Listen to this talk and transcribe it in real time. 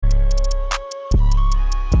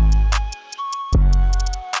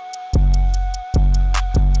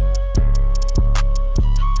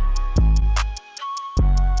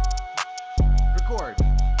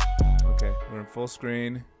full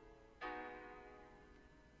screen.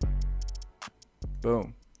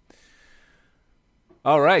 Boom.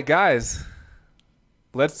 All right, guys.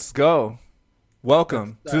 Let's go.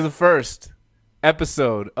 Welcome to the first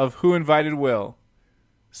episode of Who Invited Will,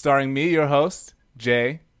 starring me, your host,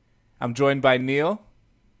 Jay. I'm joined by Neil.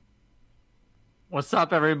 What's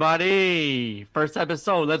up, everybody? First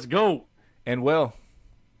episode. Let's go. And Will.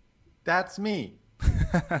 That's me.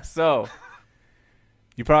 So,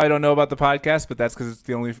 you probably don't know about the podcast, but that's because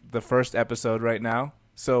it's the first episode right now.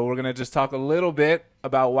 So we're going to just talk a little bit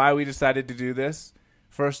about why we decided to do this.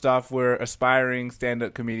 First off, we're aspiring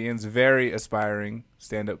stand-up comedians, very aspiring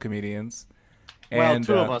stand-up comedians. And,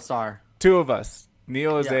 two of us are. Two of us.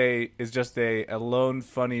 Neil is just a lone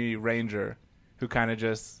funny ranger who kind of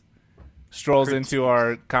just strolls into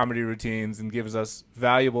our comedy routines and gives us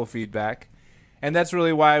valuable feedback. And that's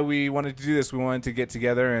really why we wanted to do this. We wanted to get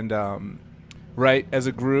together and write as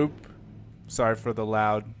a group. Sorry for the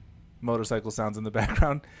loud motorcycle sounds in the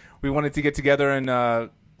background. We wanted to get together and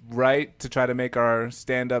write to try to make our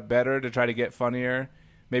stand-up better, to try to get funnier,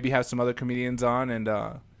 maybe have some other comedians on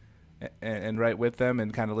and write with them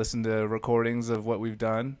and kind of listen to recordings of what we've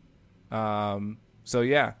done. So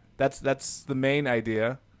yeah, that's the main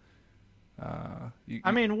idea.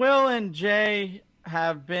 Will and Jay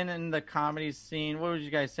have been in the comedy scene, what would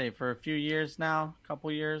you guys say, for a few years now? A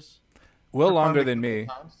couple years? Will longer than me.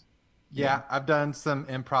 Yeah, I've done some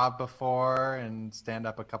improv before and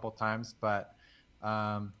stand-up a couple times, but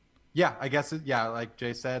I guess, like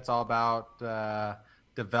Jay said, it's all about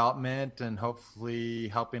development and hopefully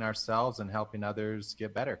helping ourselves and helping others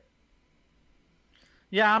get better.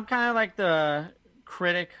 Yeah, I'm kind of like the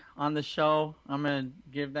critic on the show. I'm going to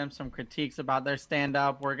give them some critiques about their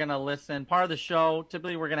stand-up. We're going to listen. Part of the show,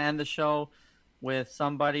 typically we're going to end the show with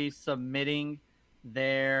somebody submitting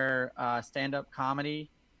their stand-up comedy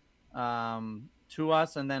to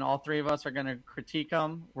us, and then all three of us are going to critique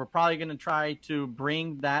them. We're probably going to try to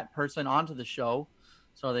bring that person onto the show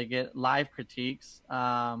so they get live critiques.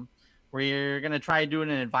 We're going to try doing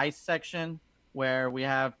an advice section where we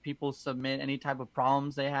have people submit any type of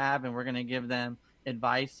problems they have, and we're going to give them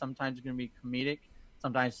advice. Sometimes it's going to be comedic,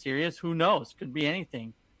 sometimes serious. Who knows? Could be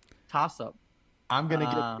anything. Toss up. I'm going to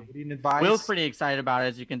get dating advice. Will's pretty excited about it,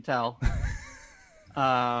 as you can tell.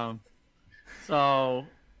 So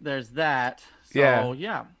there's that. So,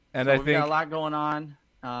 yeah. And so I we've think got a lot going on.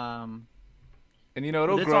 And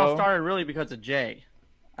it'll this grow. All started really because of Jay.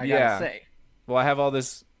 I gotta say. Well, I have all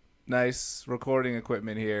this nice recording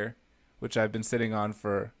equipment here, which I've been sitting on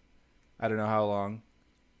for I don't know how long.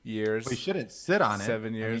 Years. We shouldn't sit on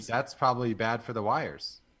 7 years. I mean, that's probably bad for the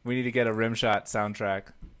wires. We need to get a Rimshot soundtrack,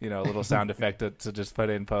 a little sound effect to just put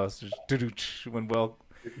in post.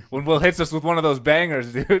 When Will hits us with one of those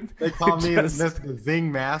bangers, dude. They call me the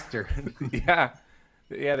Zing Master. Yeah,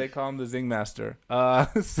 they call him the Zing Master.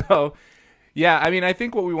 So, yeah, I mean, I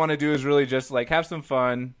think what we want to do is really just like have some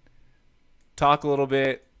fun, talk a little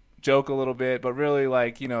bit, joke a little bit, but really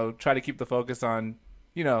like try to keep the focus on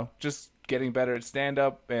just getting better at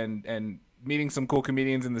stand-up and meeting some cool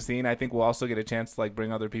comedians in the scene. I think we'll also get a chance to like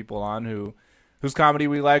bring other people on whose comedy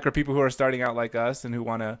we like, or people who are starting out like us and who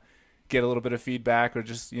want to get a little bit of feedback, or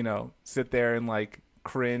just sit there and like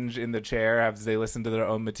cringe in the chair as they listen to their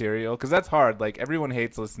own material, because that's hard. Like everyone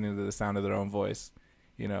hates listening to the sound of their own voice.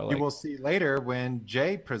 You will see later when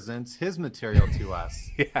Jay presents his material to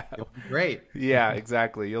us. Yeah, it'll be great. Yeah,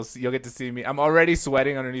 exactly. You'll get to see me. I'm already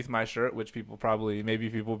sweating underneath my shirt, which maybe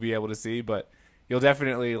people will be able to see, but you'll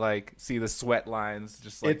definitely like see the sweat lines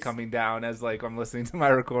just like coming down as like I'm listening to my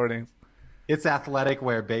recordings. It's athletic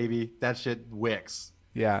wear, baby. That shit wicks.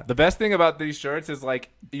 Yeah, the best thing about these shirts is like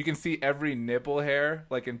you can see every nipple hair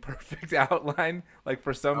like in perfect outline. Like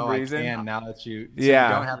for some reason. I can now that you. So yeah.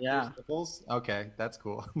 You don't have those nipples. Okay, that's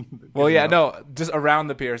cool. Well, yeah, no, just around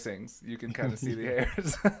the piercings, you can kind of see the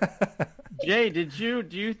hairs. Jay, do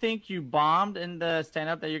you think you bombed in the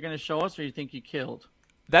stand-up that you're going to show us, or you think you killed?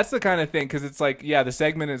 That's the kind of thing, because it's like, yeah, the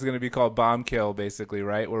segment is going to be called Bomb Kill, basically,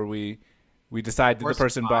 right? Where we decide did the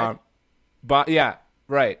person bomb. Yeah.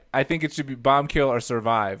 Right. I think it should be Bomb Kill or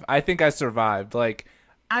Survive. I think I survived. Like,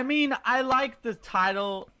 I mean, I like the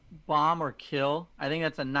title Bomb or Kill. I think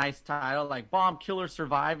that's a nice title. Like Bomb, Kill, or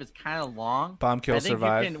Survive is kind of long. Bomb, Kill,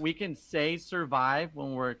 Survive. I think we can say survive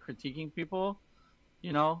when we're critiquing people.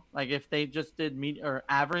 Like if they just did or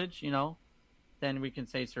average, then we can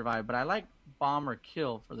say survive. But I like Bomb or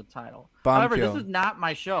Kill for the title. However, Kill. This is not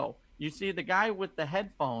my show. You see, the guy with the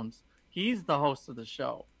headphones, he's the host of the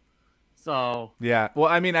show. So yeah,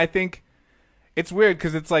 well, I mean, I think it's weird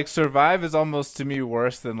because it's like survive is almost to me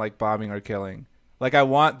worse than like bombing or killing. Like I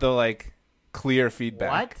want the like clear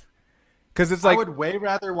feedback. What? Because it's I like would way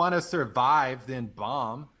rather want to survive than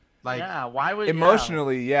bomb. Like, Yeah, why would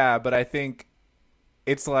emotionally, yeah, but I think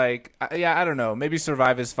it's like, yeah, I don't know. Maybe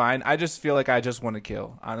survive is fine. I just feel like I just want to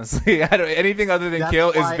kill. Honestly, I don't. Anything other than That's kill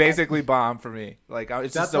is why- basically bomb for me. Like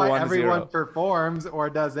it's that's just a why 1 to everyone 0. performs or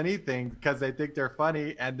does anything because they think they're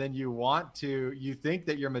funny, and then you think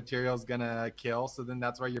that your material's gonna kill, so then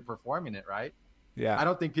that's why you're performing it, right? Yeah, I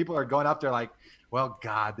don't think people are going up there like, well,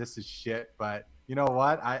 God, this is shit, but you know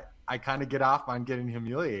what? I kind of get off on getting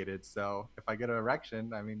humiliated, so if I get an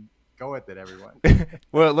erection, I mean, go with it, everyone.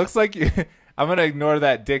 Well, it looks like you. I'm gonna ignore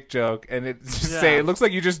that dick joke and just say it looks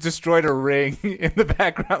like you just destroyed a ring in the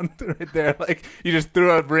background right there. Like you just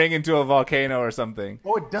threw a ring into a volcano or something.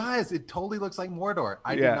 Oh, it does. It totally looks like Mordor.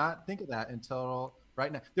 I Yeah. did not think of that until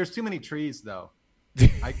right now. There's too many trees, though.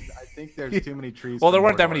 I think there's too many trees. Well, for there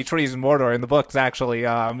weren't that Mordor. many trees in Mordor in the books, actually.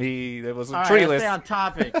 It was All right, treeless. let's stay on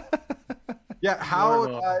topic. Yeah, how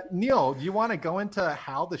Mordor. Neil? Do you want to go into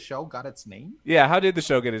how the show got its name? Yeah, how did the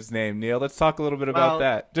show get its name, Neil? Let's talk a little bit about Well-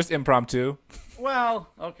 that. Just impromptu. Well,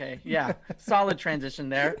 okay, yeah, solid transition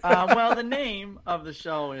there. Well, the name of the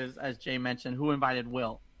show is, as Jay mentioned, Who Invited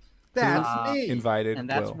Will, That's me. Invited. and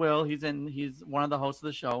that's Will. He's one of the hosts of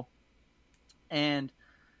the show, and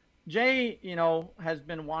Jay, has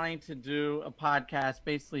been wanting to do a podcast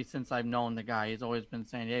basically since I've known the guy. He's always been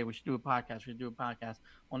saying, "Hey, we should do a podcast. We should do a podcast."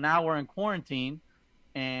 Well, now we're in quarantine,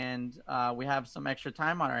 and we have some extra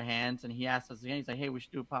time on our hands. And he asked us again. He's like, "Hey, we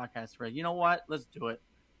should do a podcast." Right? You know what? Let's do it.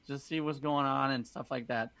 Just see what's going on and stuff like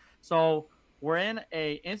that. So we're in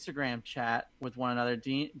a Instagram chat with one another,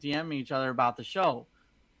 DMing each other about the show.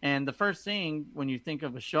 And the first thing when you think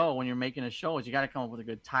of a show, when you're making a show, is you got to come up with a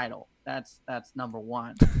good title. That's number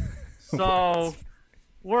one. So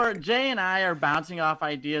Jay and I are bouncing off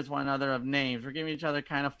ideas one another of names. We're giving each other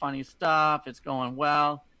kind of funny stuff. It's going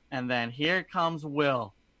well. And then here comes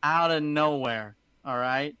Will out of nowhere. All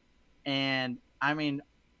right. And I mean,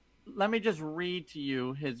 let me just read to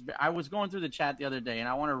you I was going through the chat the other day, and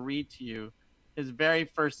I want to read to you his very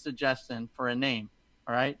first suggestion for a name.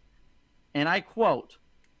 All right. And I quote,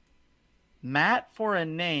 "Matt for a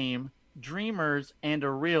name, dreamers and a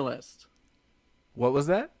realist." What was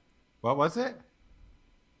that? What was it?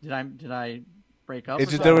 Did I break up? It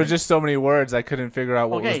or just, there were something? just so many words I couldn't figure out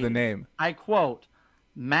what was Okay. the name. I quote,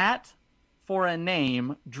 "Matt for a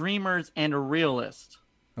name, dreamers and a realist."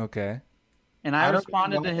 Okay. And I don't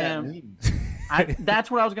responded know to what that him. means. That's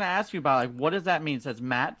what I was going to ask you about. Like, what does that mean? It says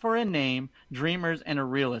Matt for a name, dreamers and a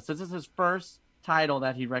realist. This is his first title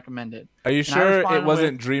that he recommended. Are you I sure responded it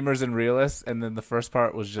wasn't with- Dreamers and Realists, and then the first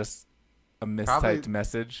part was just a mistyped Probably-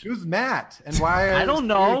 message? Who's Matt and why? I don't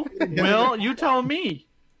know. Will, you tell me.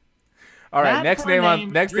 All right, Matt next for a name on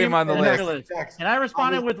the dreamers and a list. realist. And I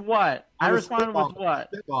responded with what? I responded with what?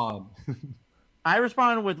 Spitballing. I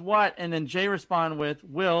responded with what? And then Jay responded with,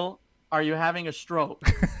 "Will, are you having a stroke?"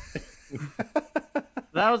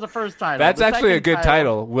 That was the first title. That's The actually a second good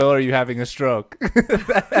title. Will, are you having a stroke?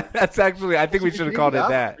 That's actually, I think we should have called it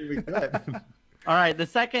that. All right, the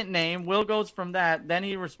second name, Will goes from that. Then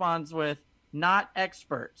he responds with "not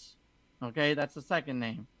experts." Okay, that's the second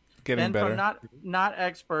name. Getting Then better. from not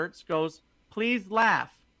experts goes "please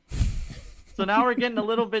laugh." So now we're getting a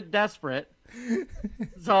little bit desperate.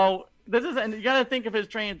 So this is, and you got to think of his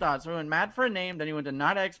train of thought. So we went Matt for a name, then he went to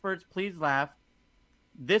 "not experts, please laugh."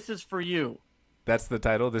 This is for you. That's the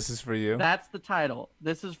title. This is for you. That's the title.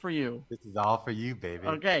 This is for you. This is all for you, baby.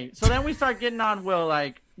 Okay, so then we start getting on Will,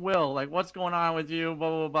 like, what's going on with you, blah,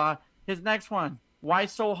 blah, blah. His next one, "Why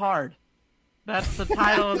So Hard?" That's the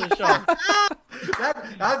title of the show.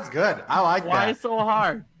 That's good. I like Why that. so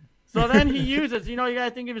hard? So then he uses, you got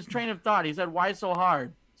to think of his train of thought. He said, "Why so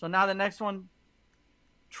hard?" So now the next one,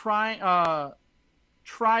 try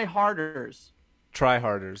harders.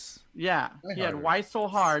 Tryharders. Yeah, he had Tryharders. "Why so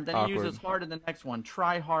hard?" Then he Awkward. uses hard in the next one,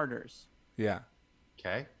 try harders. Yeah.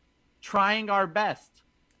 Okay. Trying our best.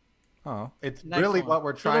 Oh. It's Next really one. what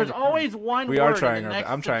we're So trying there's to always one We word are in trying the our next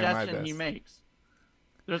I'm trying my suggestion he best. makes.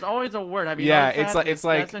 There's always a word. Have you Yeah, noticed that? it's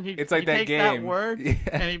like Suggestion, he that takes game. that word Yeah.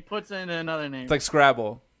 and he puts it in another name. It's like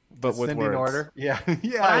Scrabble, but with Ascending words. order. Yeah. Yeah. But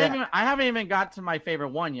yeah. I haven't even got to my favorite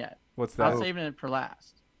one yet. What's I'm that? saving it for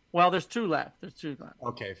last. Well, there's two left.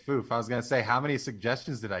 Okay, Foof. I was gonna say, how many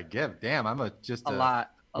suggestions did I give? Damn, I'm just A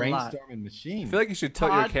lot. brainstorming machine. I feel like you should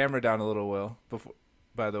tilt your Pod- camera down a little, Will. Before,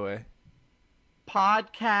 by the way.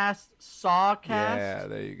 Podcast, Sawcast. Yeah,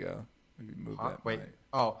 there you go. Maybe move that. Wait. mic.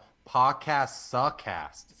 Oh, podcast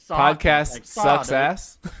suckcast. Podcast like saw, sucks dude.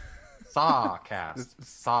 ass. Sawcast.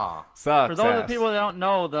 Saw. Sucks For those of ass. the people that don't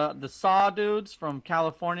know, the Saw dudes from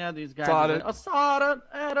California, these guys. Sawed are it. like, "Oh, sawed it,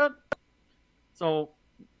 at it." So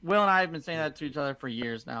Will and I have been saying that to each other for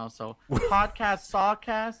years now. So podcast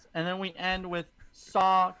Sawcast, and then we end with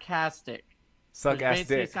Sawcastic. Suck Which ass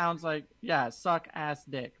basically dick. sounds like suck ass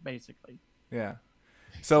dick, basically. Yeah.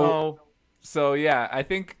 So yeah, I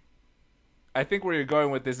think where you're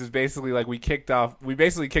going with this is basically like we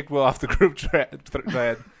basically kicked Will off the group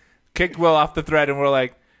thread, kicked Will off the thread, and we're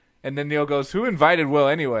like, and then Neil goes, "Who invited Will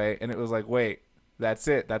anyway?" And it was like, wait, that's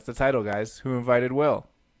it. That's the title, guys. Who invited Will?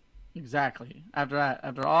 Exactly.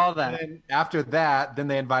 After all that. And after that, then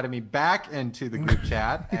they invited me back into the group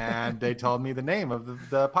chat, and they told me the name of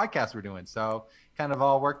the podcast we're doing. So kind of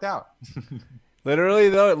all worked out. Literally,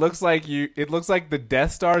 though, it looks like the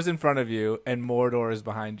Death Star's in front of you and Mordor is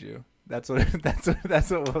behind you. That's what it was.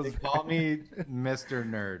 They call me Mr.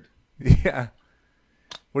 Nerd. Yeah.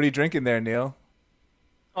 What are you drinking there, Neil?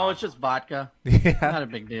 Oh, it's just vodka. Yeah. Not a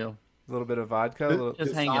big deal. A little bit of vodka. A little...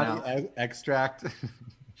 Just hanging out. Extract.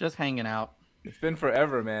 Just hanging out. It's been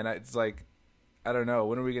forever, man. It's like, I don't know.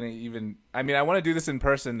 When are we going to even... I mean, I want to do this in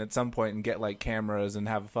person at some point and get, like, cameras and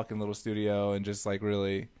have a fucking little studio and just, like,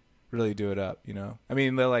 really do it up, you know? I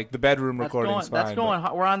mean, the bedroom recording is fine. That's going...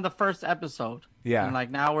 We're on the first episode. Yeah. And, like,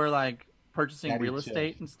 now we're, like, purchasing real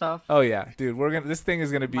estate and stuff. Oh, yeah. Dude, this thing is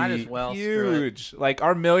going to be Might as well, huge. Like,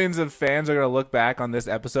 our millions of fans are going to look back on this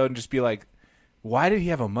episode and just be like, why did he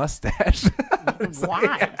have a mustache?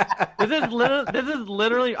 Why? This is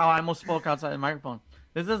literally. Oh, I almost spoke outside the microphone.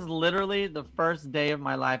 This is literally the first day of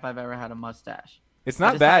my life I've ever had a mustache. It's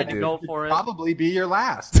not bad, dude. Go for it. Probably be your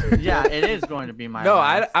last. Yeah, it is going to be my. No,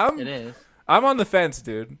 last. It is. I'm on the fence,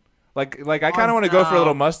 dude. Like I kind of want to go for a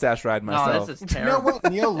little mustache ride myself. No, this is terrible. You know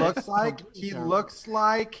what Neil looks like? He looks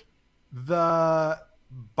like the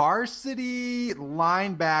varsity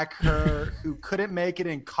linebacker who couldn't make it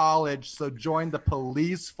in college, so joined the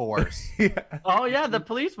police force. Yeah. Oh yeah, the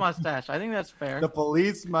police mustache. I think that's fair. The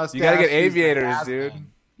police mustache. You gotta get aviators, dude.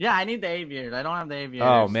 Yeah, I need the aviators. I don't have the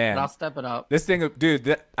aviators. Oh man, but I'll step it up. This thing,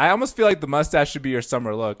 dude. I almost feel like the mustache should be your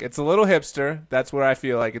summer look. It's a little hipster. That's where I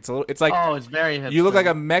feel like it's a little. It's like it's very hipster. You look like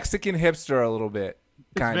a Mexican hipster a little bit.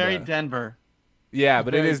 Kinda. It's very Denver. Yeah,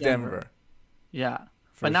 but it is Denver. Yeah.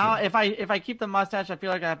 But now, if I keep the mustache, I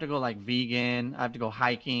feel like I have to go like vegan. I have to go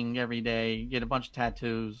hiking every day, get a bunch of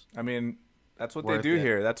tattoos. I mean, that's what they do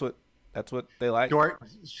here. That's what they like.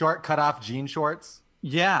 Short cut off jean shorts.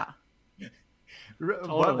 Yeah.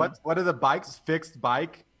 Totally. What are the bikes? Fixed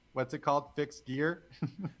bike? What's it called? Fixed gear?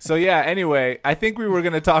 So yeah. Anyway, I think we were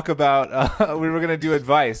gonna talk about we were gonna do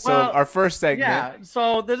advice. So our first segment. Yeah.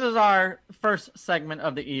 So this is our first segment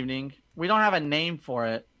of the evening. We don't have a name for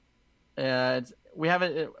it. We have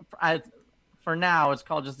it for now. It's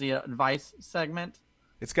called just the advice segment.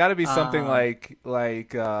 It's got to be something like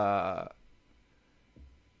maybe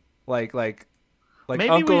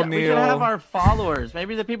Uncle we Neil. can have our followers.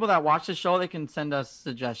 Maybe the people that watch the show, they can send us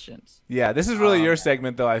suggestions. Yeah, this is really your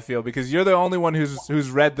segment, though. I feel because you're the only one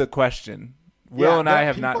who's read the question. Will and I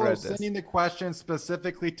have not read this. Sending the question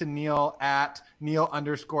specifically to Neil at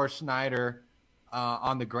Neil_Schneider.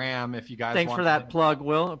 On the gram, if you guys Thanks want for that plug,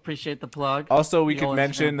 Will. Appreciate the plug. Also, we could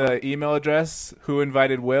mention the email address,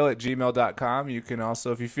 whoinvitedwill@gmail.com. You can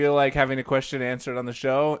also, if you feel like having a question answered on the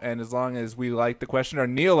show, and as long as we like the question or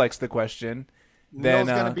Neil likes the question, Neil's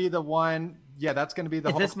going to be the one. Yeah, that's going to be the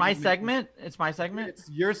Is this my segment? It's my segment? It's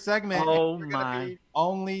your segment. Oh, you're my. Be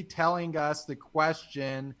only telling us the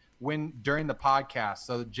question during the podcast.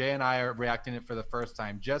 So Jay and I are reacting it for the first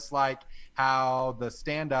time, just like how the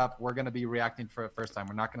stand-up, we're going to be reacting for the first time.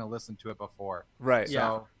 We're not going to listen to it before. Right.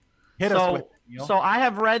 So hit us with it, Neil. So I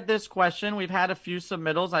have read this question. We've had a few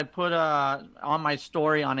submittals. I put on my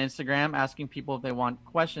story on Instagram asking people if they want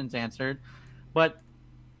questions answered. But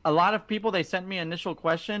a lot of people, they sent me an initial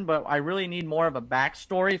question, but I really need more of a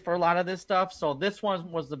backstory for a lot of this stuff. So this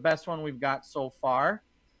one was the best one we've got so far.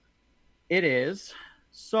 It is.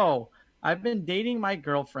 So I've been dating my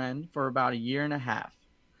girlfriend for about 1.5 years.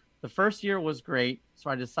 The first year was great, so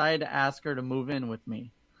I decided to ask her to move in with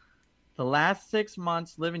me. The last 6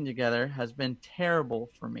 months living together has been terrible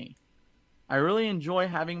for me. I really enjoy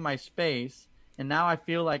having my space, and now I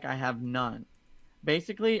feel like I have none.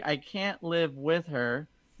 Basically, I can't live with her,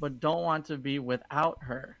 but don't want to be without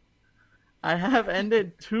her. I have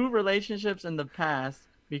ended 2 relationships in the past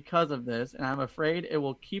because of this, and I'm afraid it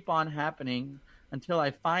will keep on happening until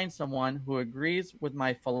I find someone who agrees with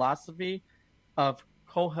my philosophy of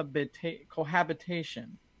cohabitation.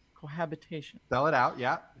 Spell it out.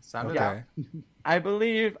 Yeah. Sound it out. I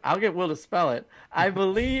believe, I'll get Will to spell it. I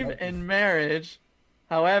believe in marriage.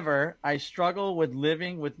 However, I struggle with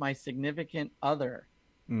living with my significant other.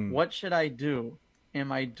 What should I do?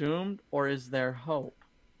 Am I doomed or is there hope?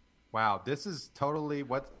 Wow, this is totally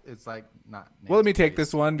what it's like. Not. Well, let me take Nancy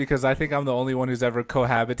this one because I think I'm the only one who's ever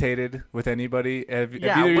cohabitated with anybody. Have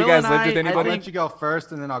Yeah, either of you Will guys and lived with I I'll anybody? let you go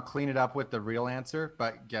first, and then I'll clean it up with the real answer.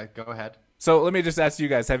 But yeah, go ahead. So let me just ask you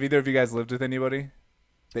guys: have either of you guys lived with anybody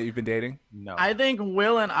that you've been dating? No. I think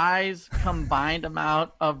Will and I's combined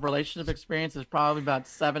amount of relationship experience is probably about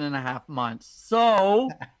 7.5 months. So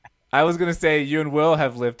I was gonna say you and Will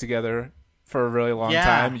have lived together for a really long Yeah,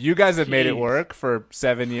 time. You guys have made it jeez. work for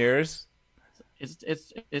 7 years.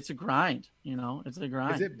 it's a grind, you know. It's a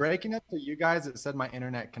grind. Is it breaking up for you guys? It said my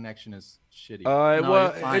internet connection is shitty. No,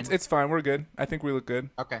 Well, you're fine. it's fine. We're good. I think we look good.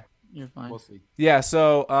 Okay, You're fine. we'll see. Yeah.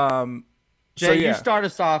 So Jay, so yeah. you start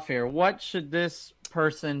us off here. What should this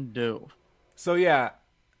person do? So yeah,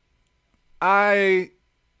 I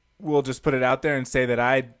will just put it out there and say that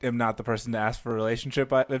I am not the person to ask for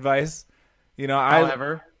relationship advice. You know,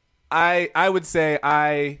 However, I would say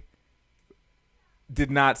I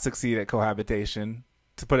did not succeed at cohabitation,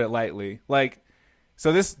 to put it lightly. Like,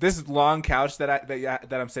 so this long couch that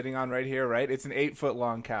I'm sitting on right here, right? It's an 8-foot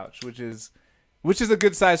long couch, which is a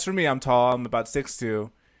good size for me. I'm tall. I'm about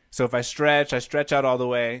 6'2". So if I stretch out all the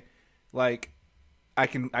way. Like, I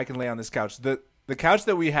can lay on this couch. The couch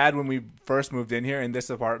that we had when we first moved in here in this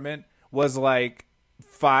apartment was like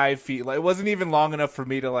 5 feet. Like, it wasn't even long enough for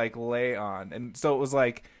me to like lay on, and so it was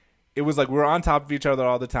like we're on top of each other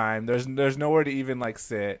all the time. There's nowhere to even like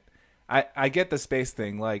sit. I get the space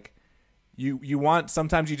thing. Like, you want,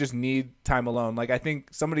 sometimes you just need time alone. Like, I think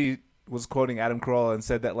somebody was quoting Adam Carolla and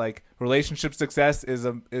said that like relationship success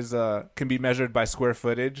can be measured by square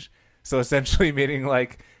footage. So essentially meaning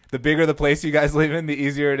like the bigger the place you guys live in, the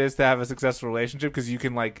easier it is to have a successful relationship because you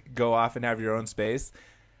can like go off and have your own space.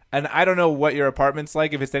 And I don't know what your apartment's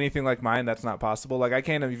like. If it's anything like mine, that's not possible. Like, I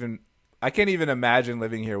can't even imagine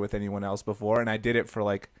living here with anyone else before, and I did it for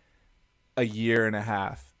like a year and a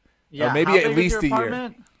half. yeah, Or maybe how at big is least your a year.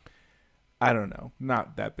 apartment? I don't know.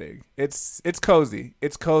 Not that big. It's cozy.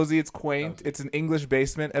 It's cozy. It's quaint. Cozy. It's an English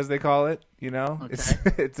basement, as they call it. You know, Okay.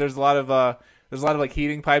 it's there's a lot of like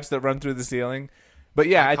heating pipes that run through the ceiling. But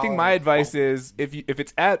yeah, I think call my it advice is if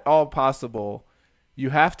it's at all possible, you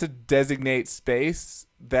have to designate space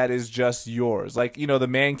that is just yours. Like, you know, the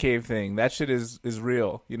man cave thing. That shit is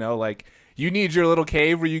real. You know, like, you need your little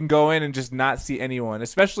cave where you can go in and just not see anyone,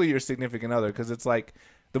 especially your significant other, because it's like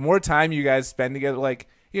the more time you guys spend together, like,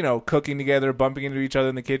 you know, cooking together, bumping into each other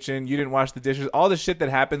in the kitchen, you didn't wash the dishes, all the shit that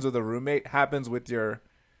happens with a roommate happens with your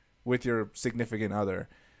significant other.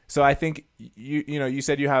 So I think you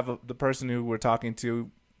said you have the person who we're talking to,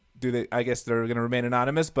 I guess they're going to remain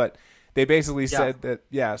anonymous, but they basically said that,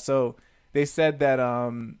 so they said that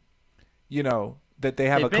that they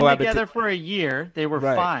have They've a been together for a year. They were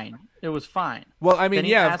Right. fine. It was fine. Well, I mean, Then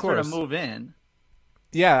he yeah, of asked her course. to move in.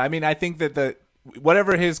 Yeah, I mean, I think that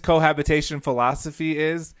whatever his cohabitation philosophy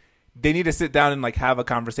is, they need to sit down and like have a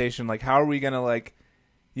conversation. Like, how are we gonna like,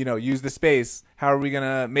 you know, use the space? How are we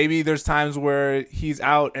gonna? Maybe there's times where he's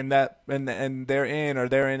out and they're in, or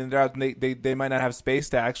they're in and they're out, and they might not have space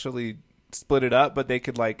to actually split it up, but they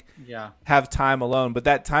could like Yeah. have time alone. But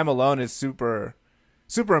that time alone is super,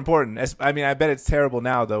 super important. I mean, I bet it's terrible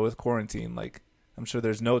now though with quarantine. Like, I'm sure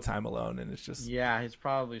there's no time alone, and it's just Yeah, he's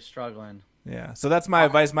probably struggling. yeah. So that's my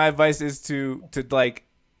advice. My advice is to like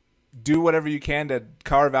do whatever you can to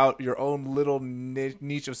carve out your own little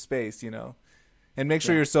niche of space, you know, and make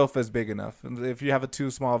sure your sofa is big enough. And if you have a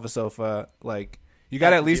too small of a sofa, like, you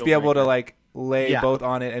got to That's at a least deal be able to breaker. like lay Yeah. both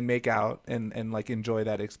on it and make out and like enjoy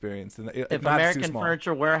that experience. And If not too American small.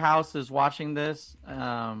 Furniture Warehouse is watching this,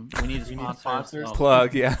 we need sponsors. sponsors. So,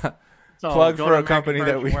 Plug, yeah. so plug go for to a American company that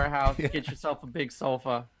Furniture we- Warehouse, yeah. get yourself a big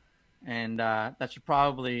sofa, and that should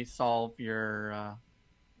probably solve your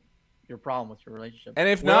problem with your relationship. And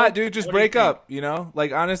if Will, not, dude, just what do you break think? up. You know,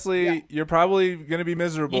 like, honestly, you're probably gonna be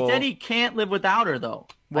miserable. He said he can't live without her, though.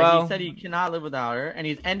 Well- he said he cannot live without her, and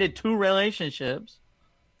he's ended 2 relationships.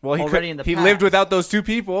 well, already in the he past. lived without those 2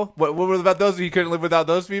 people. What were about those? He couldn't live without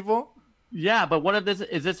those people. Yeah, but what if this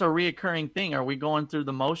is a reoccurring thing? Are we going through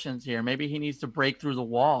the motions here? Maybe he needs to break through the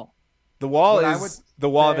wall. The wall What I is would the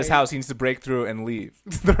wall of his say- house. He needs to break through and leave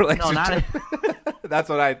the No, relationship. not. That's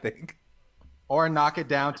what I think. Or knock it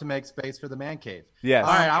down to make space for the man cave. Yes.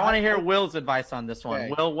 All right, I want to hear Will's advice on this one.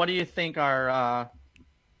 Okay. Will, what do you think our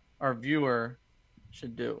viewer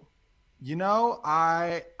should do? You know,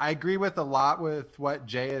 I agree with a lot with what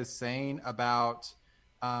Jay is saying about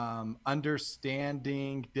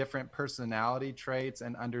understanding different personality traits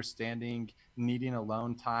and understanding needing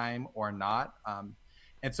alone time or not.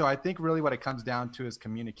 And so I think really what it comes down to is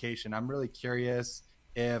communication. I'm really curious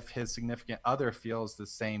if his significant other feels the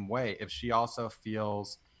same way, if she also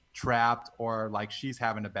feels trapped or like she's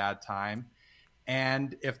having a bad time.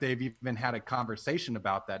 And if they've even had a conversation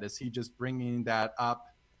about that, is he just bringing that up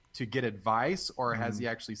to get advice, or has he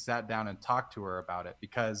actually sat down and talked to her about it?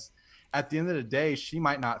 Because at the end of the day, she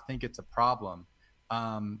might not think it's a problem.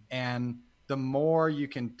 And the more you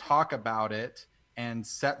can talk about it and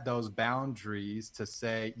set those boundaries to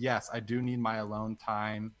say, yes, I do need my alone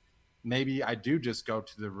time. Maybe I do just go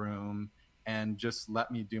to the room and just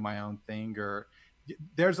let me do my own thing. Or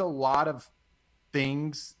there's a lot of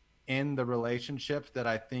things in the relationship that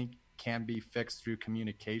I think can be fixed through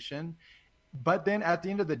communication. But then at the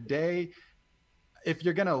end of the day, if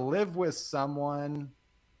you're going to live with someone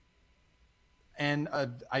and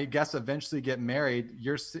I guess eventually get married,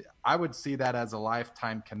 I would see that as a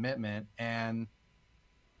lifetime commitment. And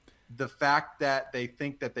the fact that they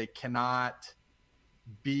think that they cannot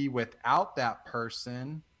be without that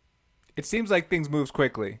person. It seems like things moves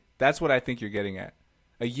quickly. That's what I think you're getting at.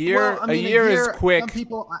 A year is quick. Some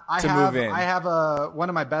people, move in. I have one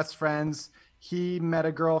of my best friends. He met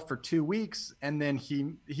a girl for 2 weeks, and then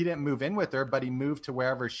he didn't move in with her, but he moved to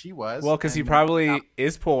wherever she was. Well, because he probably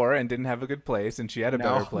is poor and didn't have a good place, and she had a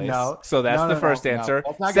better place. So that's the first answer.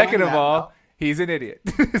 Second of all, he's an idiot.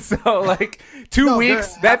 So like 2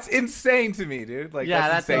 weeks, that's insane to me, dude. Like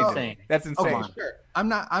that's insane. That's insane. Okay, sure.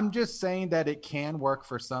 I'm just saying that it can work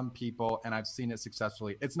for some people, and I've seen it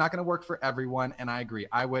successfully. It's not going to work for everyone, and I agree.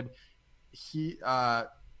 I would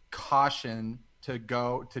caution to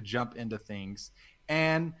jump into things.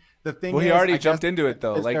 And the thing he already jumped into it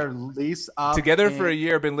though. Like lease up together for a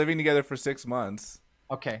year, been living together for 6 months.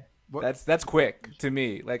 Okay. That's quick to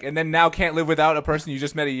me. Like, and then now can't live without a person you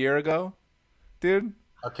just met a year ago, dude.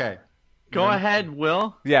 Okay. Go ahead,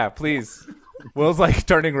 Will. Yeah, please. Will's like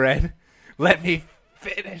turning red. Let me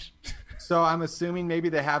finish. So I'm assuming maybe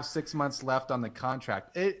they have 6 months left on the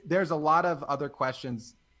contract. There's a lot of other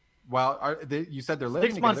questions. Well, you said they're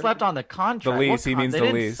living 6 months together. left on the contract. The lease. He means the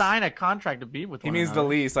lease. They didn't sign a contract to be with one He means another. the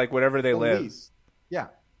lease, like whatever they live. Lease. Yeah.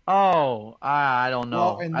 Oh, I don't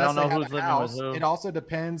know. Well, I don't know unless they who's have a living house, with who. It also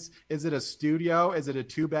depends. Is it a studio? Is it a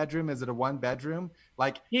 2-bedroom? Is it a 1-bedroom?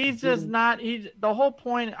 Like He's just not. The whole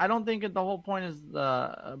point. I don't think the whole point is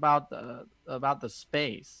about the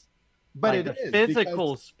space. But Like it the is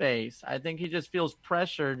physical space. I think he just feels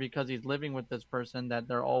pressured because he's living with this person that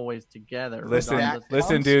they're always together. Listen,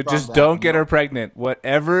 comes dude, from just that, don't get her pregnant.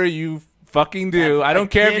 Whatever you fucking do, That's- I don't a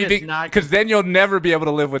care if kid you is think, not- because then you'll never be able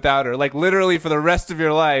to live without her. Like literally for the rest of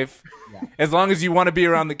your life, as long as you want to be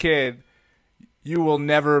around the kid, you will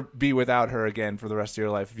never be without her again for the rest of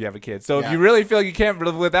your life if you have a kid. So if you really feel you can't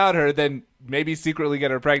live without her, then maybe secretly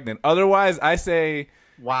get her pregnant. Otherwise, I say,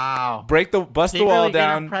 wow, bust the wall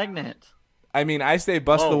down. Pregnant. I mean, I say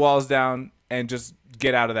bust the walls down and just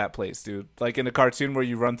get out of that place, dude. Like in a cartoon where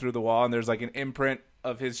you run through the wall and there's like an imprint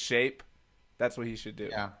of his shape. That's what he should do.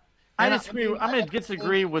 Yeah. I'm going to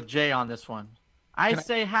disagree with Jay on this one. I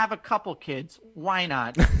say have a couple kids. Why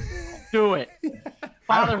not? Do it.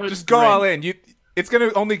 Fatherhood. Just go all in. It's going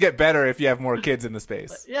to only get better if you have more kids in the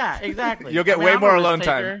space. Yeah, exactly. You'll get way more alone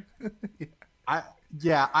time. I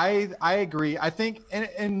agree. I think,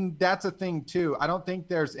 and that's a thing too. I don't think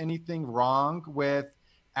there's anything wrong with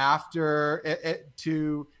after it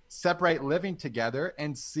to separate living together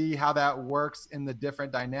and see how that works in the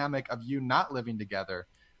different dynamic of you not living together.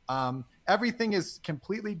 Everything is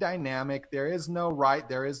completely dynamic. There is no right.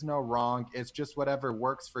 There is no wrong. It's just whatever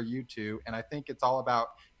works for you two. And I think it's all about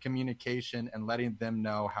communication and letting them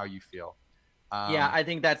know how you feel. Yeah, I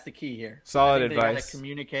think that's the key here. Solid advice. They gotta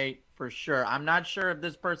communicate for sure. I'm not sure if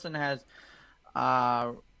this person has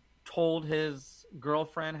told his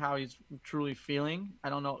girlfriend how he's truly feeling. I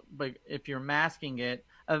don't know, but if you're masking it,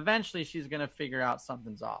 eventually she's gonna figure out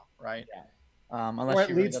something's off, right? Yeah. Unless or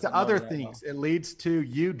it leads to other things. It leads to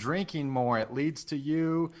you drinking more. It leads to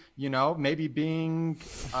you, maybe being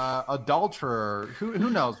adulterer. Who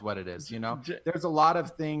knows what it is? There's a lot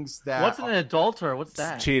of things that. What's an adulterer? What's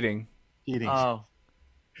that? It's cheating. Oh,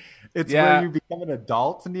 it's where you become an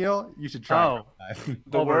adult, Neil. You should try.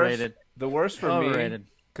 Overrated. The worst for me.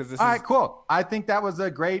 All right, cool. I think that was a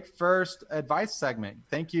great first advice segment.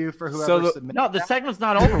 Thank you for whoever submitted. No, the segment's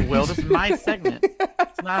not over, Will. This is my segment.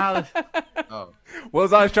 It's not how.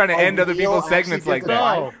 Will's always trying to end other people's segments like that.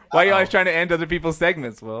 No. Why are you always trying to end other people's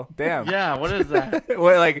segments, Will? Damn. Yeah, what is that?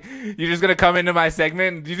 What, like, you're just going to come into my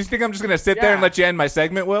segment? Do you just think I'm just going to sit there and let you end my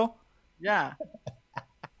segment, Will? Yeah.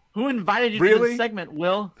 Who invited you to this segment,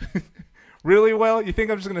 Will? Really, Will? You think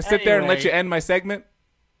I'm just going to sit there and let you end my segment?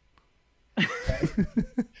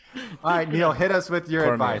 All right, Neil, hit us with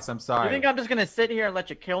your advice. I'm sorry. You think I'm just going to sit here and let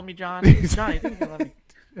you kill me, John? John, you think you're going to let me...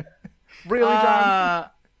 Really, John?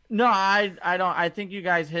 No, I don't. I think you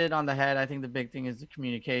guys hit it on the head. I think the big thing is the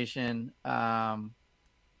communication.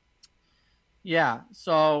 Yeah.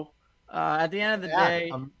 So at the end of the Yeah,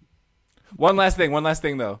 day, One last thing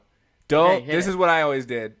though. Okay, Don't. hit This it. is what I always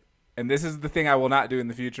did, and this is the thing I will not do in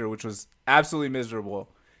the future, which was absolutely miserable.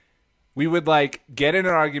 We would like get in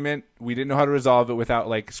an argument. We didn't know how to resolve it without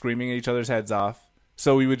like screaming each other's heads off.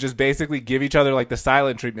 So we would just basically give each other like the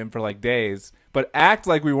silent treatment for like days, but act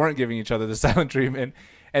like we weren't giving each other the silent treatment.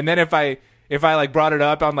 And then if I like brought it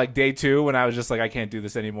up on like day 2 when I was just like I can't do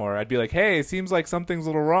this anymore, I'd be like, hey, it seems like something's a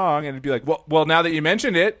little wrong, and it'd be like, well, now that you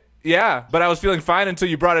mentioned it, yeah, but I was feeling fine until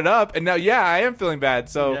you brought it up, and now yeah, I am feeling bad.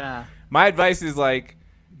 So Yeah. my advice is like,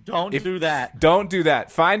 Don't do that. don't do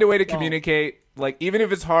that. Find a way to Don't. communicate. Like, even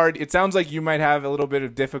if it's hard, it sounds like you might have a little bit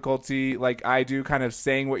of difficulty, like I do, kind of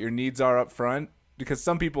saying what your needs are up front. Because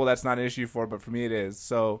some people that's not an issue for, but for me it is.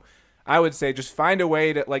 So I would say just find a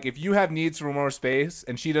way to, like, if you have needs for more space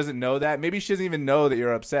and she doesn't know that, maybe she doesn't even know that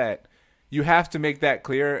you're upset. You have to make that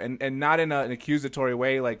clear, and not in an accusatory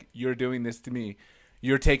way, like, you're doing this to me.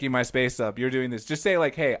 You're taking my space up. You're doing this. Just say,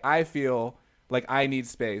 like, hey, I feel like I need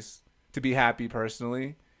space to be happy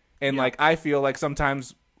personally. And, Yeah. like, I feel like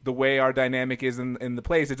sometimes the way our dynamic is in the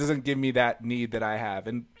place, it doesn't give me that need that I have.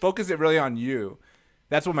 And focus it really on you.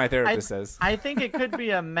 That's what my therapist says. I think it could be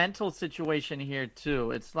a mental situation here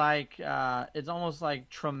too. It's like it's almost like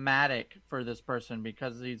traumatic for this person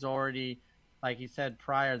because he's already, like he said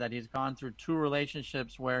prior, that he's gone through 2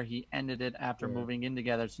 relationships where he ended it after moving in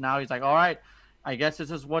together. So now he's like, all right, I guess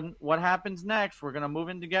this is what happens next. We're gonna move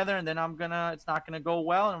in together, and then it's not gonna go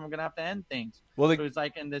well, and we're gonna have to end things. Well, So he's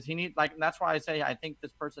like, and and that's why I say I think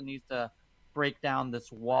this person needs to break down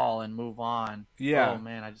this wall and move on. Yeah. Oh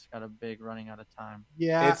man, I just got a big running out of time.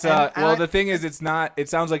 yeah. It's and well, the thing is, it's not. It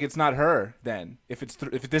sounds like it's not her. Then, if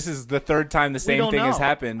if this is the 3rd time the same don't thing has know.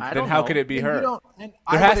 happened, I then don't how know. could it be and you her? don't- and There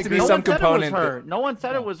I has would to be agree- No some one said component it was her. that- No one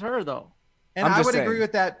said it was her though. And I'm I just would agree saying.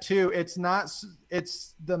 with that too. It's not.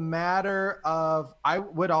 It's the matter of. I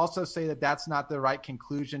would also say that that's not the right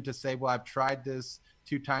conclusion to say. Well, I've tried this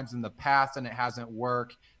 2 times in the past and it hasn't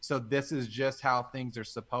worked. So this is just how things are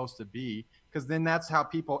supposed to be. Because then that's how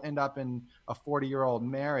people end up in a 40-year-old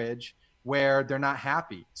marriage where they're not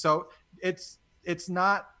happy. So it's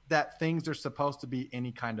not that things are supposed to be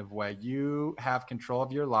any kind of way. You have control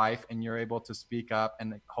of your life and you're able to speak up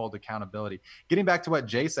and hold accountability. Getting back to what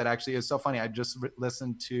Jay said, actually, is so funny. I just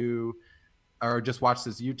listened to or just watched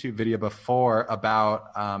this YouTube video before about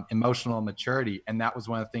emotional maturity. And that was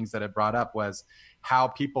one of the things that it brought up was how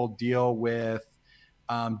people deal with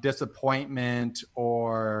disappointment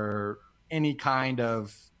or any kind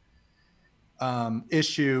of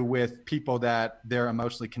issue with people that they're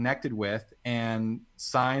emotionally connected with. And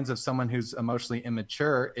signs of someone who's emotionally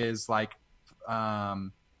immature is like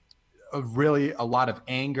really a lot of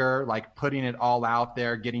anger, like putting it all out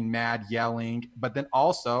there, getting mad, yelling, but then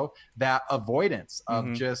also that avoidance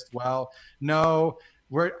of just, well, no,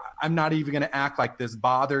 I'm not even going to act like this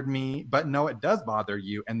bothered me, but no, it does bother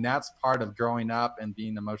you. And that's part of growing up and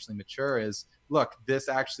being emotionally mature is, look, this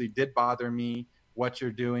actually did bother me, what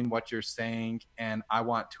you're doing, what you're saying, and I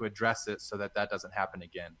want to address it so that doesn't happen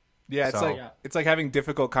again. Yeah, it's So- it's like having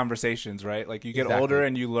difficult conversations, right? Like you get Exactly. older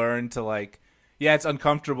and you learn to like, yeah, it's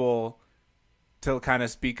uncomfortable to kind of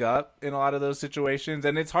speak up in a lot of those situations,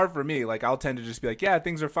 and it's hard for me. Like I'll tend to just be like, yeah,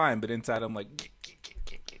 things are fine, but inside I'm like,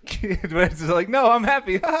 but it's like, no, I'm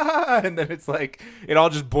happy, and then it's like it all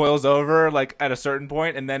just boils over like at a certain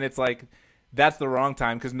point, and then it's like that's the wrong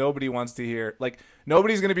time because nobody wants to hear, like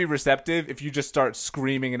nobody's going to be receptive if you just start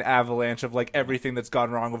screaming an avalanche of like everything that's gone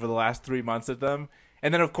wrong over the last 3 months at them.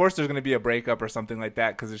 And then of course there's going to be a breakup or something like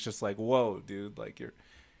that because it's just like, whoa, dude, like you're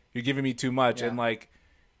giving me too much. Yeah. And like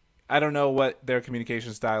I don't know what their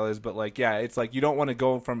communication style is, but like, yeah, it's like you don't want to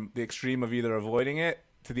go from the extreme of either avoiding it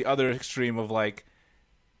to the other extreme of like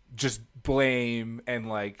just blame and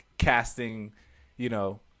like casting, you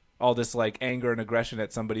know, all this like anger and aggression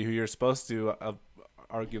at somebody who you're supposed to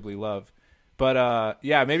arguably love. But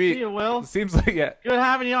yeah, maybe See you, Will. seems like yeah. Good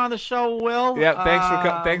having you on the show, Will.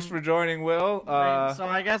 Yeah, thanks for joining, Will. Great. So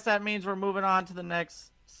I guess that means we're moving on to the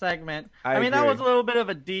next segment. I I mean, that agree. was a little bit of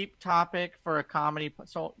a deep topic for a comedy,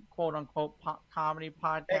 so quote unquote comedy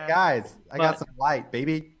podcast. Hey guys, I got But- some light,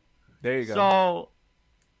 baby. There you go. So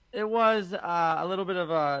it was a little bit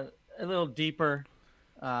of a little deeper.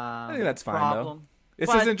 I think that's fine, though. problem. This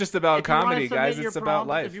But isn't just about if you wanna comedy, submit guys. your It's about problems-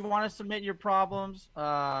 life. If you want to submit your problems,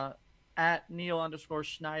 at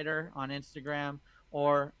Neil_Schneider on Instagram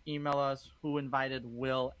or email us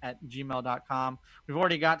whoinvitedwill@gmail.com. We've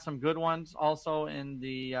already got some good ones also in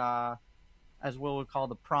the, as Will would call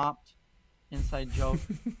the prompt Inside joke.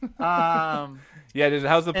 Yeah,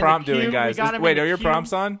 how's the in prompt the queue, doing, guys? we got him Wait, in are the your queue.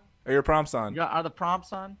 prompts on? Are your prompts on? Are the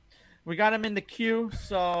prompts on? We got him in the queue,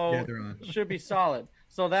 so Yeah, they're on. should be solid.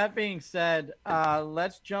 So that being said,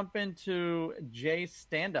 let's jump into Jay's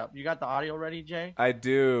stand-up. You got the audio ready, Jay? I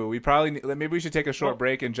do. We probably maybe we should take a short Well,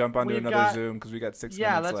 break and jump onto we've another got- Zoom because we got 6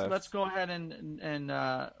 Yeah, minutes left. let's go ahead and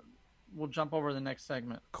we'll jump over to the next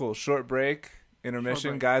segment. Cool. Short break,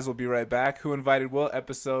 intermission, break. guys. We'll be right back. Who Invited Will?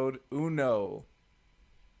 Episode uno.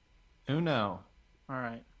 Uno. All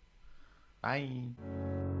right. Bye.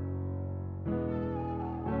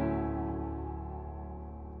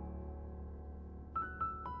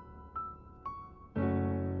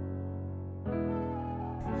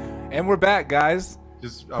 And we're back, guys.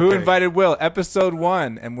 Just Who okay. Invited Will? Episode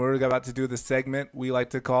 1. And we're about to do the segment we like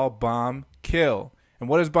to call Bomb Kill. And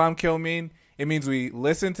what does Bomb Kill mean? It means we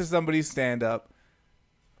listen to somebody stand up,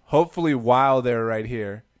 hopefully while they're right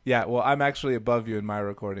here. Yeah, well, I'm actually above you in my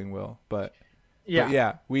recording, Will. But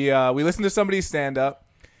Yeah. we listen to somebody stand up,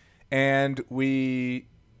 and we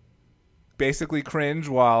basically cringe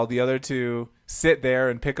while the other two sit there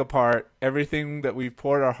and pick apart everything that we've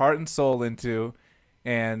poured our heart and soul into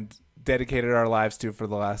and dedicated our lives to for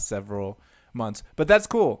the last several months. But that's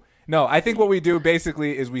cool. No, I think what we do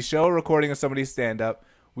basically is we show a recording of somebody's stand up.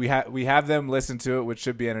 We have them listen to it, which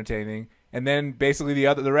should be entertaining, and then basically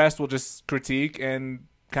the rest will just critique and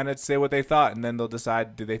kind of say what they thought, and then they'll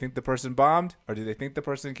decide, do they think the person bombed or do they think the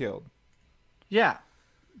person killed? Yeah.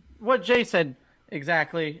 What Jay said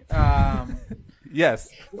exactly. Yes.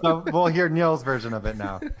 So we'll hear Neil's version of it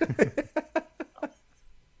now.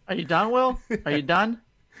 Are you done, Will? Are you done?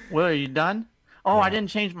 Will, are you done? Oh, I didn't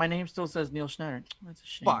change. My name still says Neil Schneider. That's a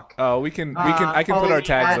shame. Fuck. Oh, I can put Follow our me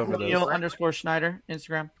tags at over those. Neil_Schneider,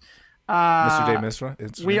 Instagram. Mr. J. Misra.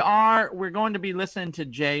 Instagram. We're going to be listening to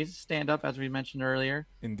Jay's stand up, as we mentioned earlier.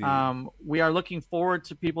 Indeed. We are looking forward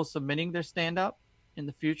to people submitting their stand up in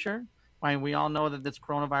the future. I mean, we all know that this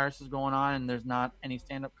coronavirus is going on and there's not any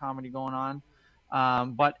stand up comedy going on.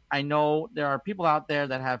 But I know there are people out there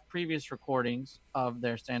that have previous recordings of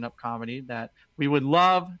their stand up comedy that we would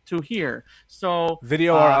love to hear. So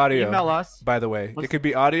Video or audio? email us. By the way, it could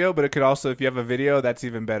be audio, but it could also, if you have a video, that's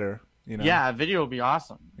even better. You know? Yeah, video would be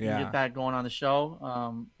awesome. You Yeah. get that going on the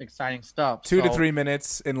show. Exciting stuff. 2 to So- 3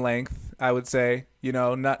 minutes in length, I would say. You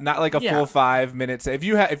know, not like a Yeah. full 5 minutes. If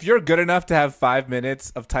you're good enough to have 5 minutes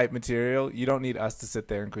of type material, you don't need us to sit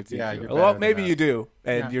there and critique Yeah, you. you're Well, better maybe than you us. do,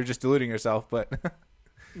 and Yeah. you're just deluding yourself. But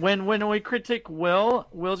When we critique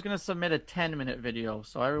Will's gonna submit a 10-minute video,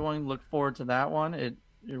 so everyone look forward to that one. It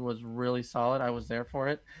was really solid. I was there for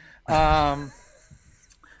it.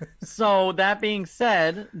 So that being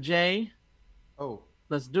said, Jay, Oh.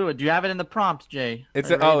 let's do it. Do you have it in the prompt, Jay? it's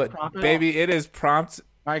Are you ready to prompt it? baby, it is prompt.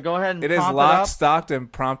 All right, go ahead and It is prompt locked, it up. stocked,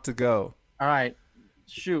 and prompt to go. All right,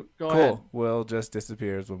 shoot. Go Cool. ahead. Will just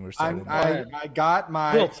disappears when we're silent. I got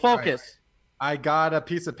my. Will, focus. I got a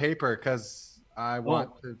piece of paper because I want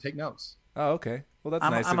to take notes. Oh, okay. Well, that's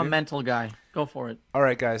nice I'm of a you. mental guy. Go for it. All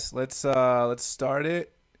right, guys, let's start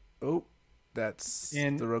it. Oh, that's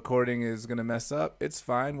In- the recording is gonna mess up. It's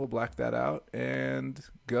fine. We'll black that out and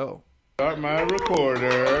go. Start my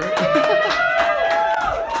recorder.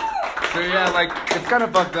 So yeah, like it's kind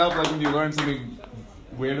of fucked up. Like when you learn something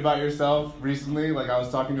weird about yourself recently. Like I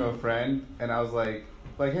was talking to a friend and I was like,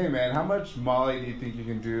 hey man, how much Molly do you think you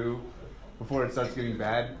can do before it starts getting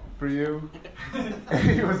bad for you? And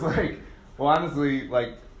he was like, well, honestly,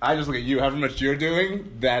 like, I just look at you, however much you're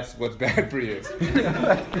doing, that's what's bad for you.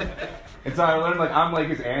 And so I learned, like, I'm like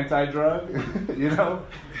his anti-drug, you know?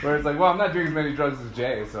 Where it's like, well, I'm not doing as many drugs as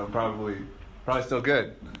Jay, so I'm probably still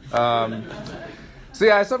good. So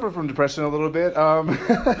yeah, I suffer from depression a little bit.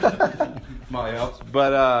 Molly helps.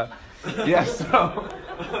 But, yeah, so,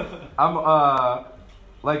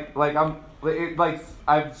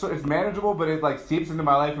 it's manageable, but it like seeps into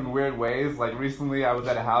my life in weird ways. Like recently, I was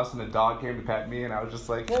at a house and a dog came to pet me, and I was just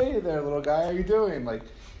like, "Hey there, little guy, how you doing?" Like,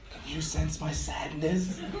 "Can you sense my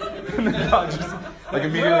sadness?" And the dog just like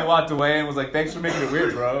immediately walked away and was like, "Thanks for making it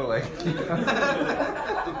weird, bro." Like,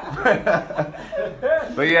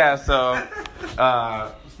 but yeah. So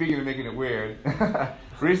speaking of making it weird,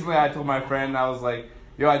 recently I told my friend, I was like,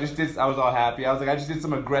 "Yo, I was all happy. I was like, I just did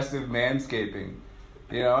some aggressive manscaping,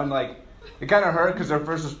 you know," and like. It kind of hurt because their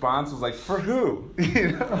first response was like, "For who?"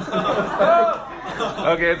 You know?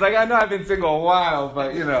 Okay, it's like, I know I've been single a while,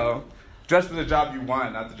 but, you know, dress for the job you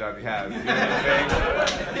want, not the job you have. You know what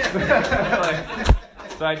I'm saying?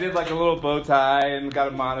 So I did like a little bow tie and got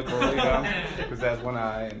a monocle, you know, because that's one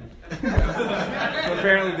eye. And, you know. So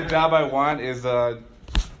apparently the job I want is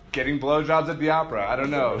getting blowjobs at the opera. I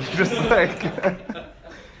don't know. Just like...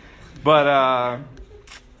 But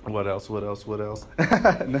what else?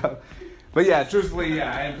 No. But yeah, truthfully,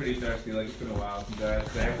 yeah, I am pretty thirsty. Like, it's been a while since I had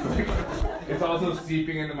sex. It's also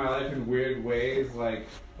seeping into my life in weird ways. Like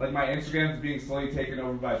my Instagram is being slowly taken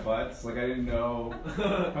over by butts. Like, I didn't know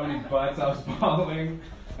how many butts I was following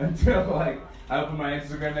until, like, I opened my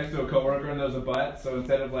Instagram next to a coworker and there was a butt. So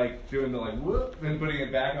instead of, like, doing the, like, whoop and putting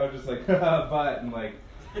it back, I was just like, butt, and, like,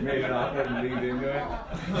 made it awkward and leaned into it.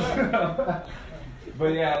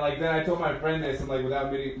 But yeah, like, then I told my friend this, and, like,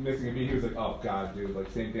 without missing a beat, he was like, oh god, dude, like,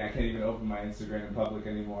 same thing, I can't even open my Instagram in public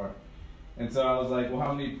anymore. And so I was like, well,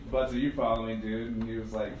 how many butts are you following, dude? And he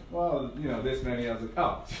was like, well, you know, this many. I was like,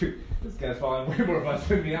 oh, dude, this guy's following way more butts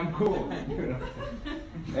than me, I'm cool. You know?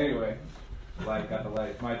 Anyway, light got the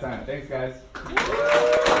light. My time. Thanks, guys.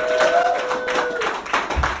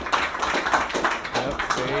 Yep,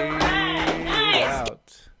 fade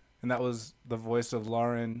out. And that was the voice of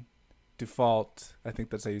Lauren Default. I think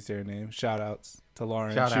that's how you say her name. Shout outs to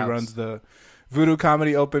Lauren. She runs the Voodoo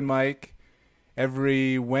Comedy Open Mic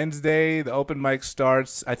every Wednesday. The open mic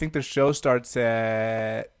starts, I think the show starts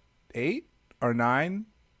at 8 or 9.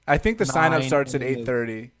 I think the sign up starts at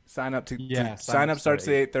 8:30. Sign up starts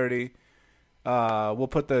at 8:30. We'll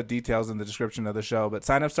put the details in the description of the show, but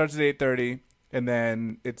sign up starts at 8:30, and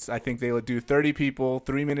then I think they would do 30 people,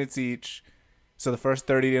 3 minutes each. So the first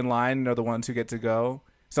 30 in line are the ones who get to go.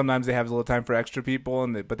 Sometimes they have a little time for extra people,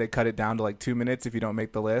 but they cut it down to like 2 minutes if you don't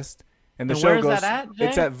make the list. And the show goes. That at, Jay?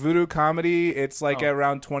 It's at Voodoo Comedy. It's like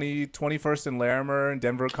around 21st and Larimer in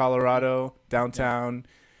Denver, Colorado, downtown.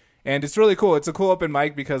 Yeah. And it's really cool. It's a cool open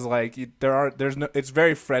mic because like it's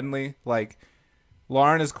very friendly. Like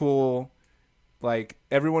Lauren is cool. Like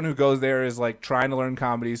everyone who goes there is like trying to learn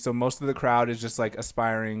comedy. So most of the crowd is just like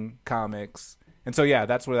aspiring comics. And so, yeah,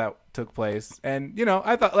 that's where that took place. And, you know,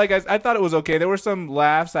 I thought it was okay. There were some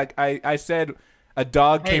laughs. Like I said, a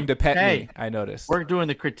dog came to pet me, I noticed. We're doing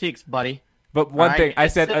the critiques, buddy. But one thing, I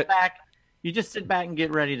said... You just sit back and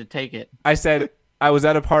get ready to take it. I said, I was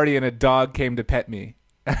at a party and a dog came to pet me.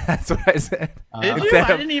 That's what I said. Did you? I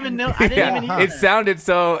didn't even know. I didn't even hear it. Sounded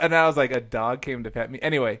so, and I was like, a dog came to pet me.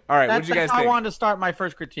 Anyway, all right, what did you guys think? I wanted to start my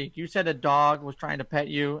first critique. You said a dog was trying to pet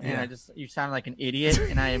you, and you sounded like an idiot,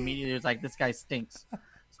 and I immediately was like, this guy stinks. So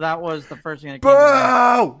that was the first thing that came to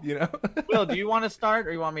mind. You know? Will, do you want to start,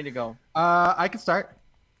 or you want me to go? I can start.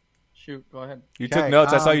 Shoot, go ahead. You took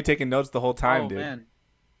notes. I saw you taking notes the whole time, dude. Man.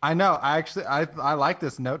 I know. I like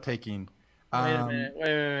this note taking. Wait a minute.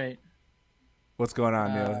 Wait. What's going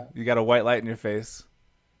on, Neil? You got a white light in your face.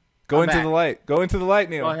 Go into the light. Go into the light,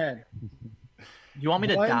 Neil. Go ahead. You want me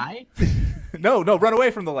to die? No, run away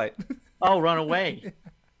from the light. Oh, run away.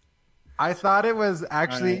 I thought it was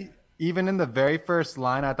actually, even in the very first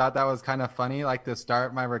line, I thought that was kind of funny, like to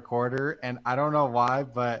start my recorder. And I don't know why,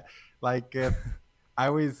 but like if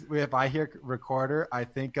I hear recorder, I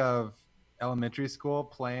think of elementary school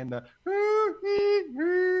playing the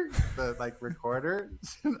like recorder.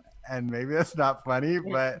 And maybe that's not funny,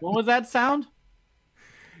 but what was that sound?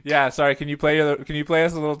 Yeah, sorry. Can you play us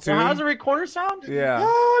a little tune? Well, how's a recorder sound? Yeah.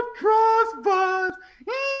 Crossbars.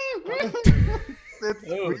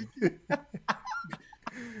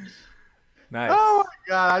 Nice. Oh my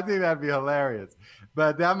god, I think that'd be hilarious.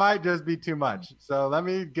 But that might just be too much. So let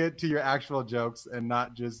me get to your actual jokes and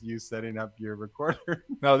not just you setting up your recorder.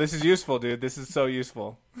 No, this is useful, dude. This is so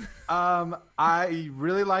useful. I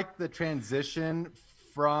really like the transition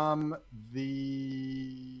from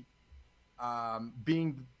the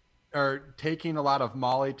taking a lot of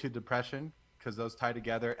Molly to depression, because those tie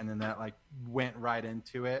together, and then that like went right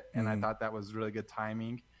into it, and I thought that was really good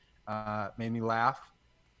timing. Made me laugh.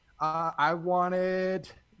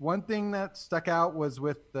 One thing that stuck out was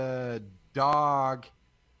with the dog.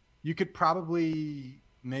 You could probably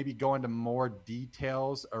maybe go into more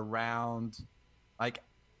details around like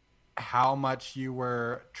how much you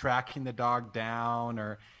were tracking the dog down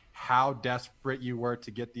or how desperate you were to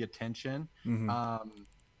get the attention.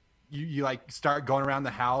 You like start going around the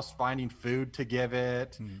house finding food to give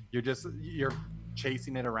it. You're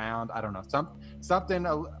chasing it around. I don't know, something.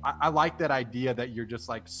 I like that idea that you're just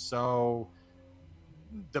like so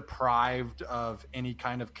deprived of any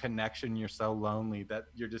kind of connection. You're so lonely that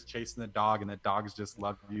you're just chasing the dog, and the dogs just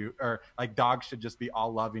love you, or like dogs should just be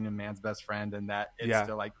all loving and man's best friend, and that it's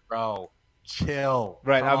still like, bro, chill.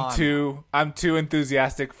 Right. I'm too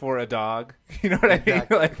enthusiastic for a dog. You know what I mean?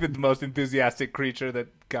 Like the most enthusiastic creature that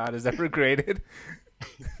God has ever created.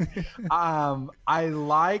 I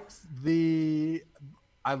liked the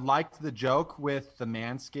joke with the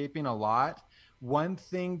manscaping a lot. One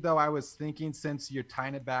thing though, I was thinking, since you're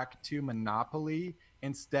tying it back to Monopoly,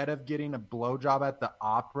 instead of getting a blowjob at the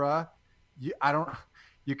opera,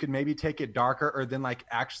 you could maybe take it darker, or then like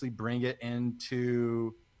actually bring it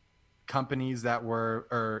into companies that were,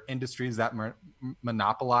 or industries that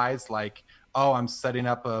monopolized, like, oh, I'm setting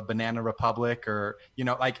up a Banana Republic, or, you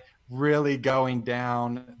know, like really going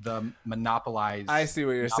down the monopolized. I see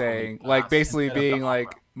what you're saying. Like basically being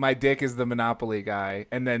like, my dick is the Monopoly guy,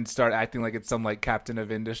 and then start acting like it's some like captain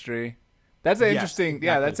of industry. That's an interesting. Exactly.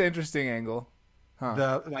 Yeah, that's an interesting angle.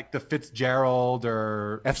 Huh. The Fitzgerald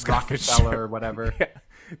or F. Scott Rockefeller or whatever. Yeah.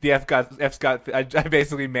 The F. Scott. I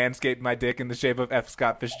basically manscaped my dick in the shape of F.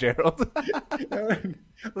 Scott Fitzgerald.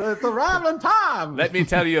 It's arriving time. Let me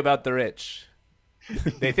tell you about the rich.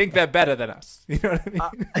 They think they're better than us. You know what I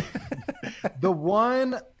mean? The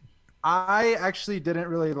one I actually didn't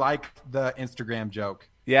really like the Instagram joke.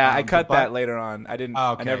 Yeah, I cut that later on. I didn't.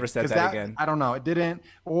 Okay. I never said that again. I don't know. It didn't.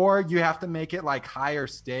 Or you have to make it like higher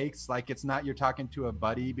stakes. Like it's not you're talking to a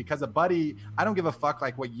buddy, because a buddy, I don't give a fuck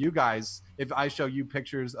like what you guys. If I show you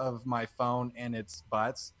pictures of my phone and it's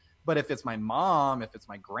butts, but if it's my mom, if it's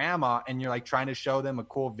my grandma, and you're like trying to show them a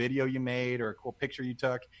cool video you made or a cool picture you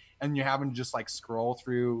took, and you're having to just like scroll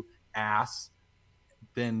through ass,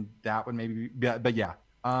 then that would maybe be. But yeah.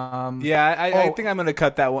 I think I'm gonna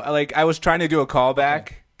cut that one. Like I was trying to do a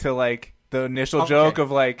callback to like the initial joke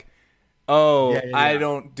of like, I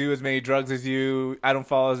don't do as many drugs as you, I don't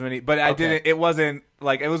follow as many, but I didn't. It wasn't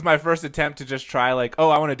like, it was my first attempt to just try like, I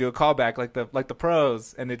want to do a callback like the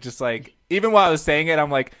pros, and it just like, even while I was saying it,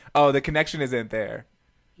 I'm like, the connection isn't there.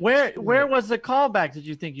 Where was the callback? Did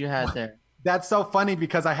you think you had there? That's so funny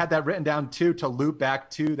because I had that written down too, to loop back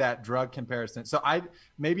to that drug comparison. So I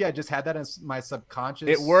just had that in my subconscious.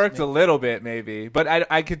 It worked a little bit maybe, but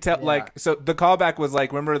I could tell like, so the callback was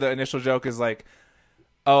like, remember the initial joke is like,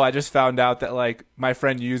 I just found out that like my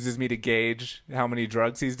friend uses me to gauge how many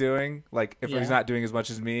drugs he's doing. Like if he's not doing as much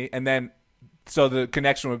as me. And then, so the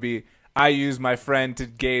connection would be, I use my friend to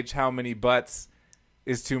gauge how many butts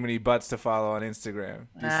is too many butts to follow on Instagram.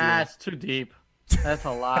 It's too deep. That's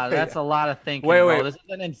a lot. That's a lot of thinking. Wait. This is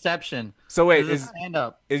an Inception. So wait,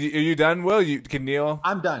 are you done, Will? You can Neil?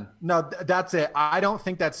 I'm done. No, that's it. I don't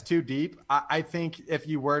think that's too deep. I think if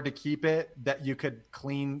you were to keep it, that you could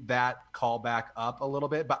clean that callback up a little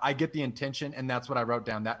bit. But I get the intention, and that's what I wrote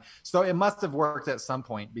down. That so it must have worked at some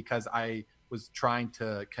point because I was trying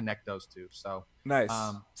to connect those two. So nice.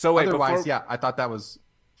 So wait, otherwise, I thought that was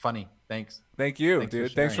funny. Thanks. Thank you,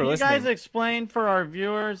 dude. Thanks for listening. Can you guys explain for our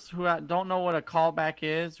viewers who don't know what a callback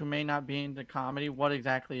is, who may not be into comedy, what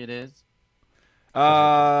exactly it is?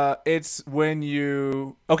 It's when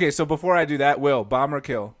you... Okay, so before I do that, Will, bomb or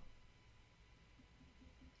kill?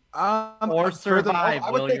 Or survive,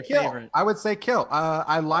 I would say kill. Favorite. I would say kill.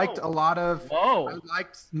 I liked a lot of... I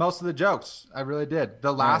liked most of the jokes. I really did.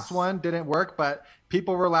 The last one didn't work, but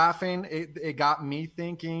people were laughing. It got me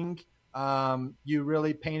thinking... you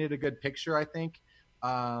really painted a good picture, I think,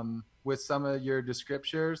 with some of your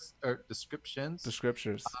descriptions. The scriptures. The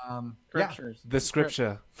scripture. The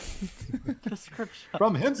scripture.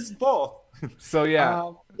 From henceforth. So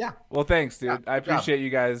Well, thanks, dude. I appreciate you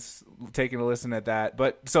guys taking a listen at that.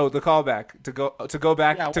 But so the callback to go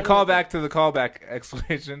back to the callback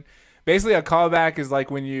explanation. Basically, a callback is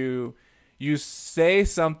like when you say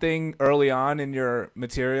something early on in your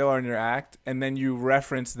material or in your act, and then you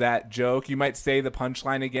reference that joke. You might say the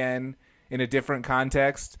punchline again in a different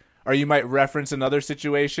context, or you might reference another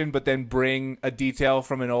situation, but then bring a detail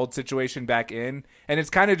from an old situation back in. And it's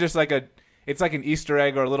kind of just like it's like an Easter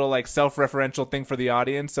egg or a little like self-referential thing for the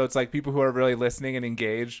audience. So it's like people who are really listening and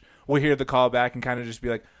engaged will hear the callback and kind of just be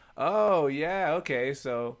like, oh yeah, okay,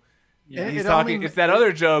 so... Yeah, he's talking. It's that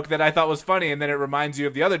other joke that I thought was funny, and then it reminds you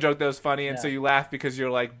of the other joke that was funny, and so you laugh because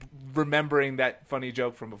you're like remembering that funny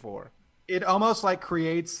joke from before. It almost like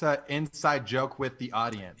creates an inside joke with the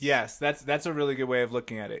audience. Yes, that's a really good way of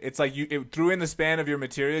looking at it. It's like through in the span of your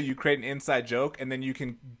material, you create an inside joke, and then you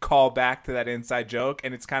can call back to that inside joke,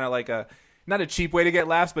 and it's kind of like not a cheap way to get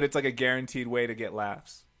laughs, but it's like a guaranteed way to get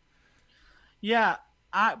laughs. Yeah.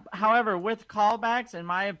 However, with callbacks, in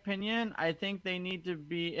my opinion, I think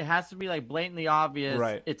it has to be like blatantly obvious.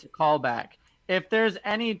 Right. It's a callback. If there's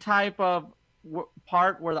any type of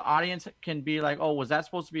part where the audience can be like, oh, was that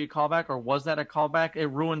supposed to be a callback or was that a callback? It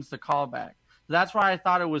ruins the callback. That's why I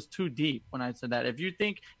thought it was too deep when I said that. If you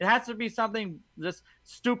think it has to be something this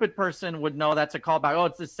stupid person would know that's a callback. Oh,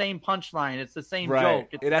 it's the same punchline. It's the same joke.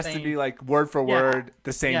 It has to be like word for word,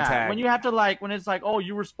 the same tag. When you have to when it's like, oh, what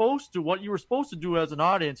you were supposed to do as an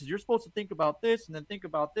audience is you're supposed to think about this and then think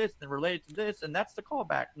about this and relate to this. And that's the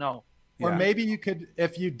callback. No. Or maybe you could,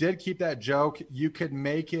 if you did keep that joke, you could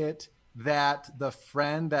make it that the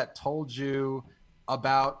friend that told you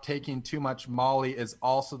about taking too much Molly is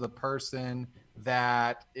also the person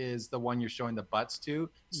that is the one you're showing the butts to.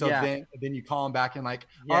 So Yeah. then you call them back and like,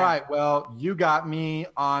 Yeah. all right, well, you got me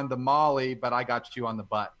on the Molly, but I got you on the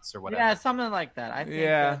butts or whatever. Yeah, something like that. I think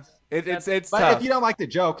Yeah. that's It's But tough. if you don't like the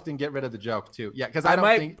joke, then get rid of the joke too. Yeah, because I don't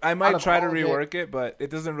think might out of try to all of it- rework it, but it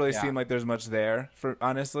doesn't really Yeah. seem like there's much there for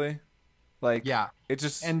honestly. Like Yeah. it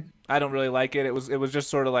just And I don't really like it. It was just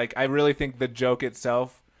sort of like I really think the joke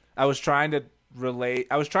itself. I was trying to relate.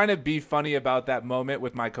 I was trying to be funny about that moment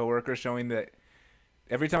with my coworker, showing that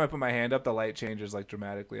every time I put my hand up, the light changes like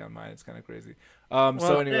dramatically on mine. It's kind of crazy. well,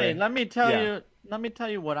 So anyway, Jay, let me tell yeah.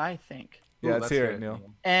 you what I think. Yeah, Ooh, let's hear it, Neil.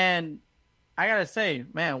 And I gotta say,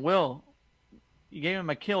 man, Will, you gave him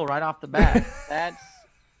a kill right off the bat. That's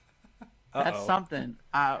Uh-oh. something.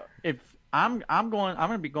 If I'm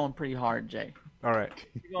gonna be going pretty hard, Jay. All right.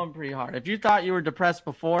 You're going pretty hard. If you thought you were depressed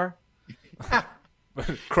before,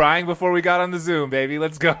 Crying before we got on the Zoom, baby.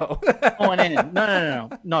 Let's go. going in.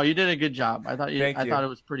 No. You did a good job. I thought Thank you. thought it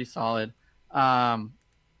was pretty solid. A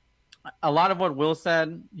lot of what Will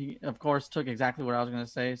said, he of course took exactly what I was going to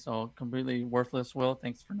say. So completely worthless, Will.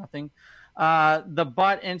 Thanks for nothing. The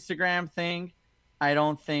butt Instagram thing, I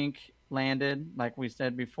don't think landed. Like we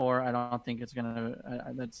said before, I don't think it's gonna.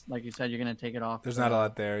 That's like you said, you're gonna take it off. There's not a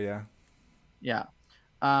lot there, yeah. Yeah.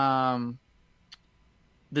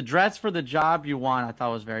 The dress for the job you want, I thought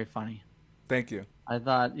was very funny. Thank you. I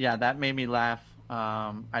thought, yeah, that made me laugh.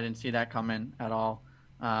 I didn't see that coming at all.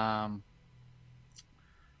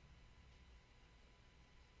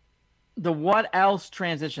 The what else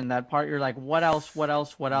transition, that part, you're like, what else,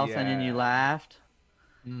 and then you Yeah. laughed.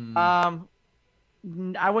 I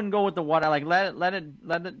wouldn't go with the what. I like let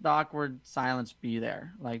it the awkward silence be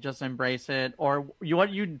there. Like just embrace it. Or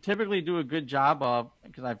what you typically do a good job of,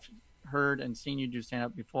 because I've heard and seen you do stand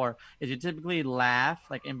up before, is you typically laugh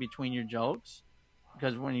like in between your jokes,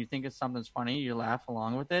 because when you think of something's funny, you laugh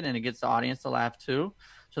along with it, and it gets the audience to laugh too.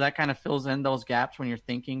 So that kind of fills in those gaps when you're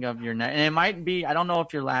thinking of your and it might be, I don't know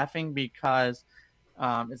if you're laughing because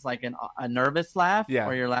it's like a nervous laugh, Yeah.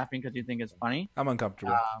 or you're laughing because you think it's funny. I'm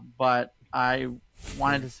uncomfortable. But I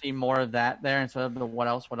wanted to see more of that there instead of the what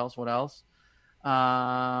else.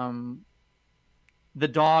 The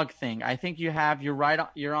dog thing. I think you're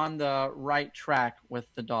on the right track with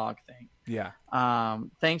the dog thing. Yeah.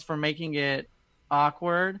 Thanks for making it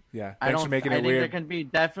awkward. Yeah. I Thanks for making it think weird. there can be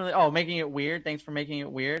definitely making it weird. Thanks for making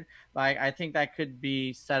it weird. Like I think that could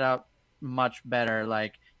be set up much better.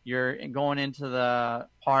 Like you're going into the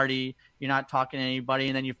party, you're not talking to anybody,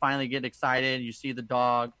 and then you finally get excited, you see the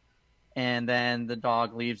dog, and then the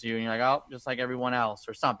dog leaves you, and you're like, oh, just like everyone else,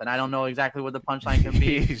 or something. I don't know exactly what the punchline can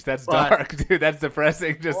be. Yeesh, that's but- dark, dude. That's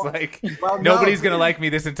depressing. Just Well, nobody's no, gonna like me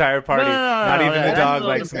this entire party. Not even no, the that's dog a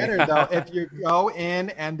likes little me. better though if you go in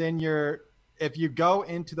and then if you go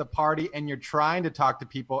into the party and you're trying to talk to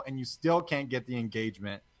people and you still can't get the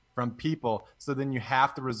engagement from people, so then you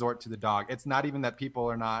have to resort to the dog. It's not even that people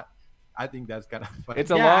are not. I think that's kind of funny.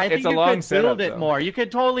 It's a long. It's a long could setup. build it though. more. You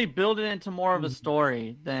could totally build it into more of a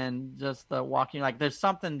story than just the walking. Like there's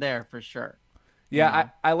something there for sure. Yeah,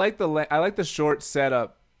 I like the short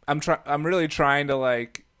setup. I'm really trying to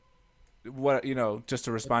like just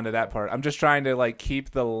to respond to that part. I'm just trying to like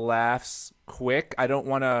keep the laughs quick. I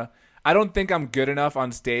don't think I'm good enough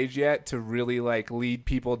on stage yet to really like lead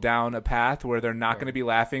people down a path where they're not going to be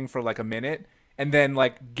laughing for like a minute and then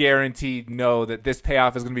like guaranteed know that this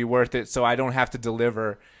payoff is going to be worth it, so I don't have to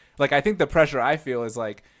deliver. Like I think the pressure I feel is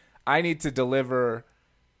like I need to deliver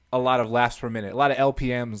a lot of laughs per minute, a lot of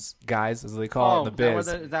LPMs, guys, as they call it in the biz.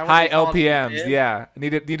 Is that what High they call it in the LPMs, biz? yeah.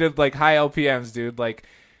 Needed like high LPMs, dude. Like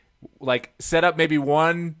set up maybe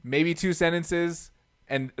one, maybe two sentences,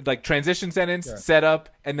 and like transition sentence, set up,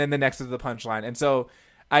 and then the next is the punchline. And so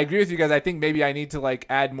I agree with you guys. I think maybe I need to like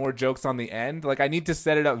add more jokes on the end. Like I need to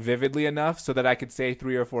set it up vividly enough so that I could say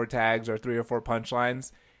 3 or 4 tags or 3 or 4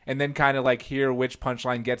 punchlines, and then kind of like hear which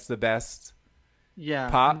punchline gets the best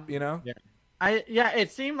pop. Yeah.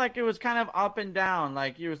 It seemed like it was kind of up and down.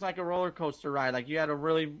 Like it was like a roller coaster ride. Like you had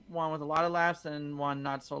one with a lot of laughs and one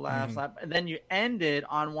not so laughs. And then you ended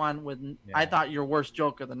on one with I thought your worst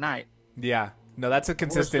joke of the night. Yeah. No, that's a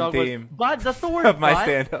consistent theme But that's the word of my butt.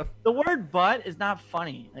 stand-up. The word butt is not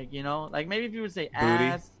funny. Like, like maybe if you would say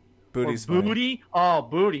ass. Booty's or funny. booty. Oh,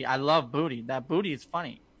 booty. I love booty. That booty is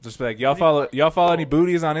funny. Just be like, y'all follow any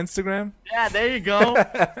booties on Instagram? Yeah, there you go.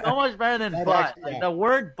 So much better than That butt. actually, Like yeah. the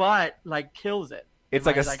word butt like kills it. It's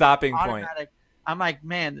like a Right? stopping point. automatic. I'm like,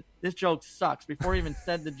 man, this joke sucks. Before he even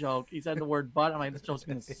said the joke, he said the word butt. I'm like, this joke's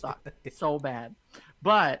gonna suck so bad.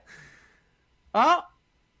 But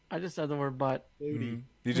I just said the word butt. You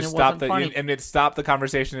And just it stopped wasn't funny. and it stopped the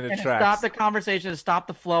conversation in its And tracks. stop the conversation. Stop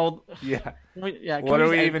the flow. Yeah. Yeah. What are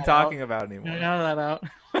we even talking about anymore? Can we edit that out?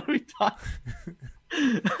 What are we talking?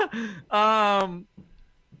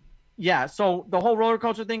 Yeah. So the whole roller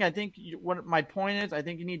coaster thing, I think what my point is, I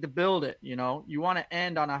think you need to build it. You know, you want to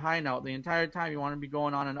end on a high note the entire time. You want to be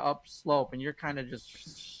going on an up slope, and you're kind of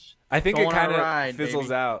just. I think it Going on kind a of ride, fizzles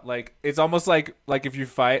baby. out. Like it's almost like if you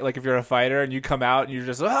fight, like if you're a fighter and you come out and you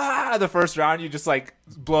just the first round, you just like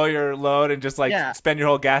blow your load and just like Yeah. spend your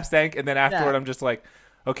whole gas tank, and then afterward, Yeah. I'm just like,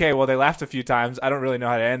 okay, well they laughed a few times. I don't really know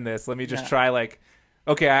how to end this. Let me just Yeah. try like,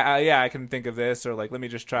 okay, I can think of this, or like let me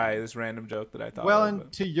just try this random joke that I thought. Well, of, and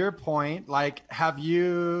but- to your point, like,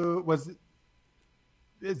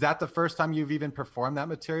 is that the first time you've even performed that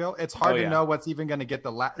material? It's hard Oh, to yeah. know what's even going to get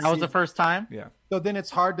the last. That was the first time. yeah, So then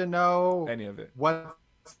it's hard to know any of it. what's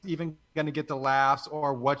even going to get the laughs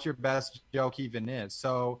or what your best joke even is.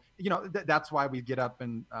 So, you know, that's why we get up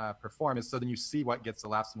and perform, is so then you see what gets the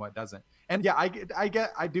laughs and what doesn't. And yeah, I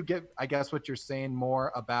guess what you're saying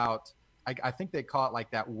more about, I think they call it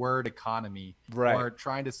like that word economy, Right. or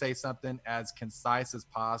trying to say something as concise as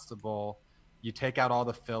possible. You take out all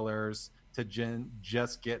the fillers to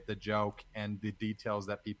just get the joke and the details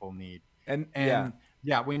that people need. And And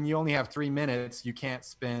yeah, when you only have 3 minutes, you can't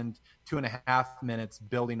spend 2.5 minutes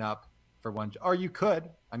building up for one. Or you could.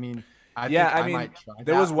 I mean, I mean, might try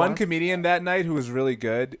there that was one once. comedian that night who was really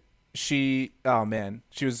good. Oh man,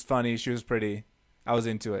 she was funny. She was pretty. I was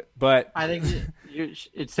into it, but I think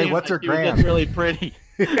it seems what's her like you were gram? just really pretty.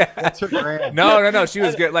 That's her brand. no, she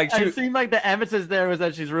was good. Like she, It seemed like the emphasis there was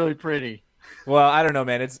that she's really pretty. well, I don't know,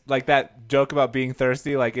 man. It's like that joke about being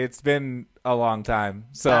thirsty. Like it's been a long time,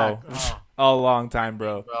 so a long time,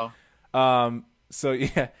 bro. Bro. So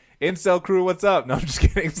yeah, Incel crew, what's up? No, I'm just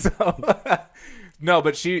kidding. So no,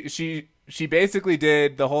 but she basically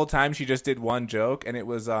did the whole time. She just did one joke, and it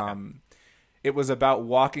was about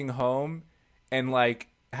walking home and like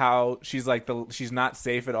how she's like she's not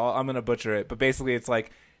safe at all. I'm gonna butcher it, but basically it's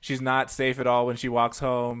like she's not safe at all when she walks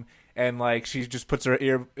home, and like she just puts her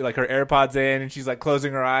her AirPods in, and she's like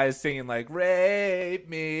closing her eyes, singing like "Rape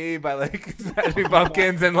Me" by like Smashing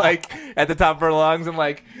Pumpkins, and like at the top of her lungs, and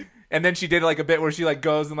like. And then she did like a bit where she like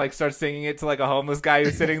goes and like starts singing it to like a homeless guy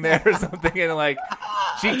who's sitting there or something, and like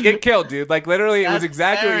it killed, dude. Like literally, it was That's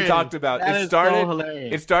exactly what you hilarious. talked about. That It is started, so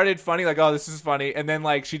hilarious. it started funny, like this is funny, and then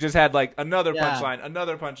like she just had like another Yeah. punchline, and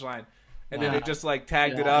then Yeah. it just like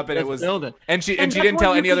tagged it Yeah, up, and it just was build it. and she And she that's didn't what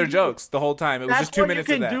tell you any can other do. jokes the whole time. It was That's just 2 what minutes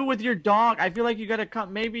you of can that. do with your dog. I feel like you gotta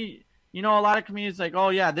come. Maybe a lot of comedians like, oh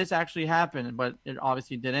yeah, this actually happened, but it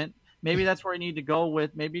obviously didn't. Maybe that's where you need to go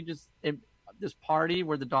with. Maybe just this party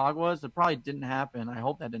where the dog was. It probably didn't happen. I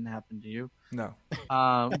hope that didn't happen to you. No,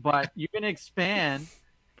 But you can expand.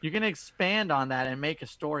 You can expand on that and make a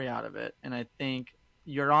story out of it. And I think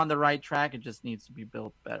you're on the right track. It just needs to be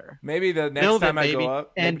built better. maybe the next Build time it, I baby, go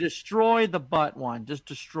up, and maybe- destroy the butt one. Just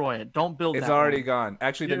destroy it. Don't build it's that already one. gone.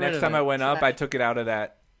 Actually, Get the rid next of time it. I went up, I Smash. took it out of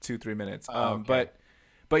that 2-3 minutes. Oh, okay.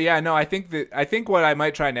 But yeah, no, I think what I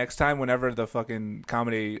might try next time, whenever the fucking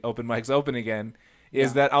comedy open mics open again,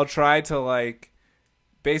 is that I'll try to like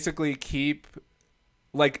basically keep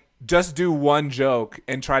like just do one joke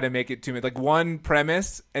and try to make it 2 minutes, like one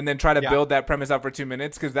premise, and then try to build that premise up for 2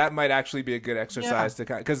 minutes, because that might actually be a good exercise to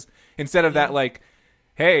kind. Because instead of that, like,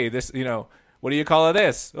 hey, this, what do you call it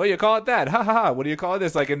this? Oh, you call it that. Ha ha ha. What do you call it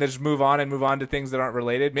this? Like, and then just move on to things that aren't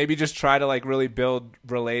related. Maybe just try to like really build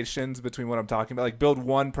relations between what I'm talking about. Like build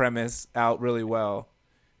one premise out really well.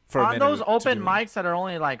 For a On minute those to open do it. mics that are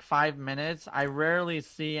only like 5 minutes, I rarely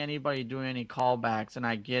see anybody doing any callbacks, and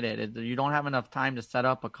I get it. You don't have enough time to set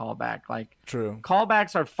up a callback. Like True.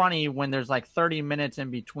 callbacks are funny when there's like 30 minutes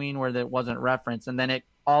in between where that wasn't referenced, and then it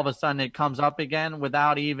all of a sudden it comes up again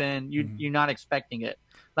without even you're not expecting it.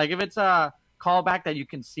 Like if it's a callback that you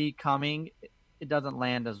can see coming, it doesn't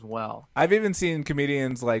land as well. I've even seen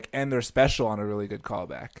comedians like end their special on a really good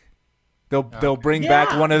callback. They'll bring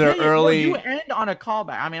back one of their early. You end on a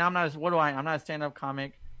callback. I mean, I'm not a stand-up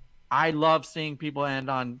comic. I love seeing people end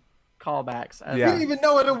on callbacks. I Yeah. didn't even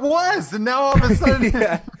know what it was, and now all of a sudden,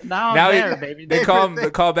 Yeah. Now Now I'm he- there, baby. They call him the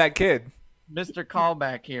callback kid. Mr.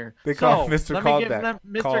 Callback here. They call him Mr. Let me give Callback. them,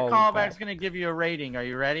 Mr. Callback. Callback's going to give you a rating. Are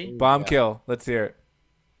you ready? Bomb kill. Let's hear it.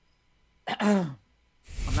 I'm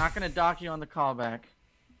not going to dock you on the callback.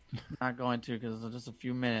 I'm not going to, because it's just a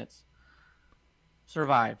few minutes.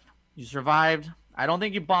 Survived. You survived. I don't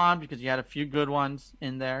think you bombed because you had a few good ones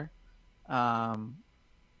in there.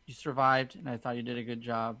 You survived, and I thought you did a good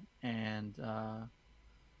job. And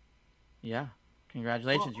yeah,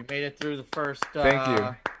 congratulations. You made it through the first. Thank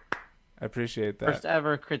you. I appreciate that. First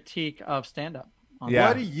ever critique of stand-up. Yeah.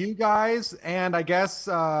 What do you guys, and I guess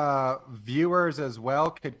viewers as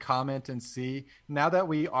well, could comment and see now that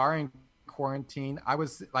we are in quarantine? I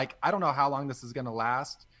was like, I don't know how long this is going to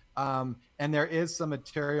last. And there is some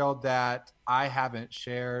material that I haven't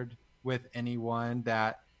shared with anyone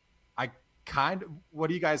that I what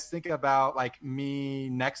do you guys think about like me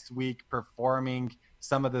next week performing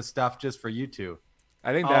some of the stuff just for you two?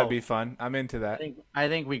 I think that'd be fun. I'm into that. I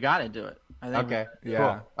think we got to do it. Okay. Yeah.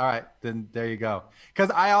 Cool. All right. Then there you go. Because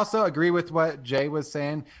I also agree with what Jay was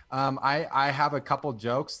saying. I have a couple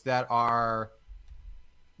jokes that are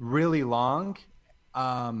really long.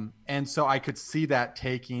 And so I could see that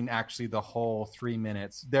taking actually the whole 3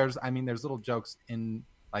 minutes. There's little jokes in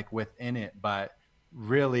like within it, but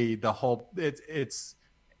really the whole, it's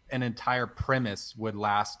an entire premise would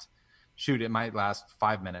last, it might last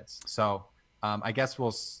 5 minutes. So, I guess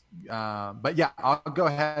but yeah, I'll go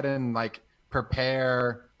ahead and like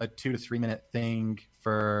prepare a 2 to 3 minute thing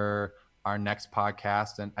for our next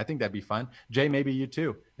podcast. And I think that'd be fun. Jay, maybe you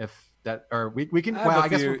too, if that, or we can, I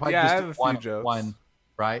guess we'll probably just do one,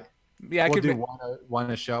 right? Yeah. We'll do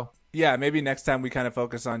one a show. Yeah. Maybe next time we kind of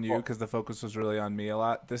focus on you because the focus was really on me a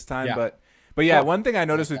lot this time. Yeah. But yeah, one thing I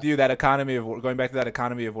noticed with you, going back to that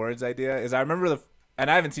economy of words idea is I remember and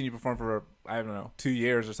I haven't seen you perform for, I don't know, 2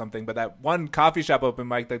 years or something, but that one coffee shop open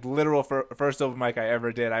mic, the literal first open mic I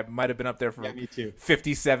ever did, I might have been up there for me too.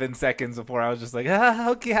 57 seconds before I was just like,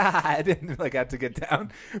 oh God, and like had to get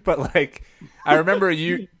down. But like, I remember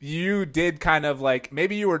you did kind of like,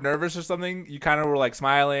 maybe you were nervous or something. You kind of were like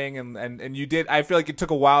smiling and you did, I feel like it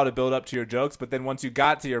took a while to build up to your jokes, but then once you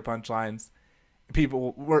got to your punchlines,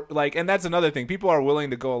 people were like, and that's another thing, people are willing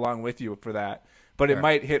to go along with you for that. But it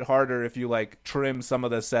might hit harder if you like trim some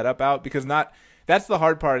of the setup out because that's the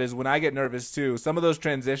hard part is when I get nervous too. Some of those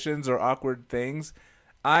transitions or awkward things,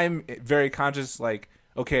 I'm very conscious like,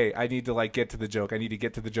 okay, I need to like get to the joke. I need to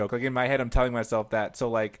get to the joke. Like in my head, I'm telling myself that.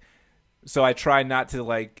 So I try not to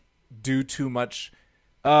like do too much.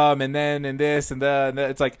 And then and this and that.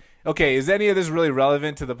 It's like, okay, is any of this really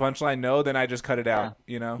relevant to the punchline? No, then I just cut it out.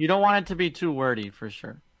 You know, you don't want it to be too wordy for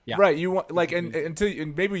sure. Yeah. Right. You want like and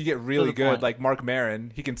maybe you get really good point. like Mark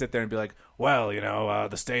Maron. He can sit there and be like, well, you know,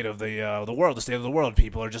 the state of the world.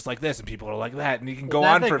 People are just like this and people are like that, and you can go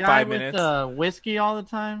on for 5 minutes. With whiskey all the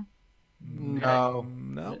time. No.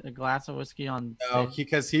 A glass of whiskey on. No,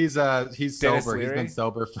 because he's sober. Leary? He's been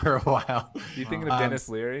sober for a while. You thinking of Dennis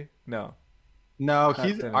Leary? No. No, are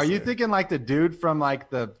you Leary. thinking like the dude from like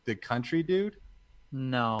the country dude?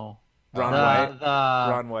 No. Ron White.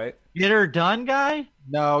 Ron White. Get Her Done guy?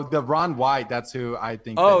 No, the Ron White. That's who I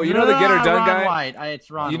think. Oh, you know the Get Her Done Ron guy? White. It's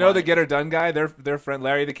Ron You know White. the Get Her Done guy? Their friend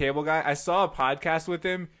Larry the Cable Guy. I saw a podcast with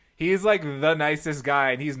him. He's like the nicest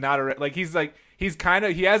guy, and he's not he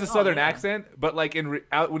has a southern accent, but like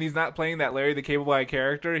when he's not playing that Larry the Cable Guy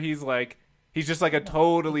character, he's just like a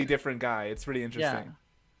totally different guy. It's pretty interesting.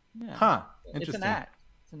 Yeah. Huh. It's Interesting.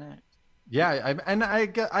 an act. Yeah,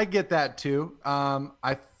 I get that too.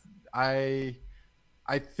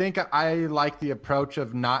 I think I like the approach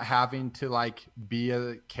of not having to like be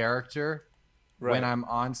a character when I'm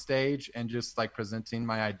on stage and just like presenting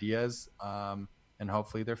my ideas. And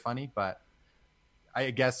hopefully they're funny, but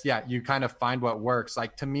I guess, yeah, you kind of find what works.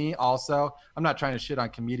 Like to me also, I'm not trying to shit on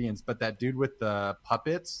comedians, but that dude with the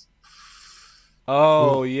puppets.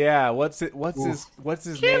 Oh yeah. What's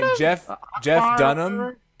his name? Jeff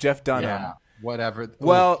Dunham? Jeff Dunham. Yeah, whatever.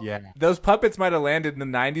 Well, yeah. Those puppets might have landed in the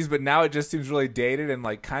 90s, but now it just seems really dated and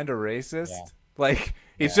like kind of racist. Yeah. Like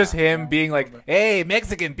it's just him being like, "Hey,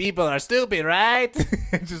 Mexican people are stupid, right?"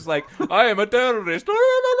 It's just like, "I am a terrorist."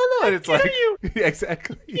 And it's like, yeah,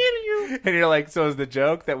 exactly. Kill you. And you're like, "So is the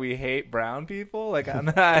joke that we hate brown people?" Like I'm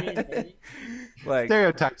not. Like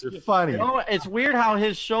stereotypes are funny. It's weird how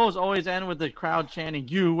his shows always end with the crowd chanting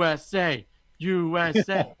 "USA,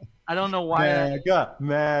 USA." I don't know why.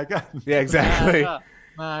 MAGA. Yeah, exactly.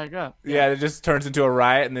 MAGA. Yeah, it just turns into a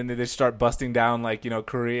riot, and then they just start busting down like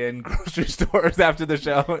Korean grocery stores after the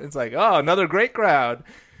show. It's like, oh, another great crowd.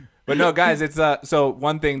 But no, guys, it's so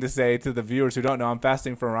one thing to say to the viewers who don't know, I'm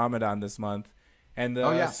fasting for Ramadan this month, and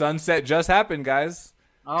the sunset just happened, guys.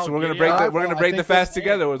 Oh, so we're gonna break the fast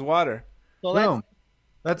together with water. So boom.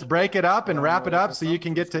 Let's break it up and wrap it up so you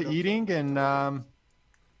can get to eating. And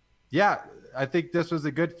yeah, I think this was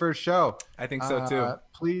a good first show. I think so too.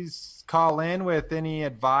 Please call in with any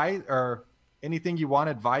advice or anything you want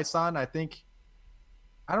advice on. I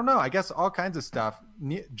don't know. I guess all kinds of stuff.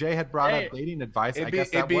 Jay had brought up dating advice. I guess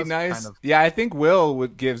that'd be nice. Kind of... Yeah, I think Will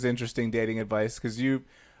gives interesting dating advice because I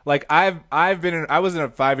was in a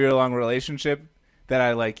 5-year long relationship that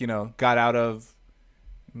I got out of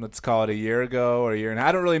let's call it a year ago or a year, and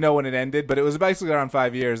I don't really know when it ended, but it was basically around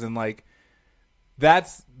 5 years, and like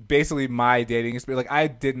that's basically my dating experience. Like I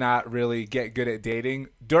did not really get good at dating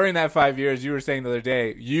during that 5 years. You were saying the other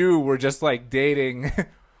day, you were just like dating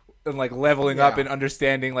and like leveling up and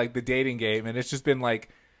understanding like the dating game, and it's just been like,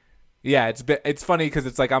 yeah, it's funny because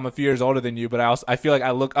it's like I'm a few years older than you, but I feel like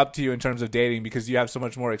I look up to you in terms of dating because you have so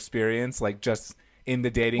much more experience, like just in the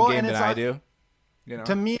dating game than I do. You know?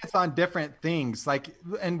 To me, it's on different things. Like,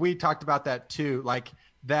 and we talked about that too. Like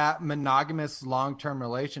that monogamous long-term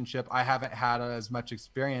relationship, I haven't had as much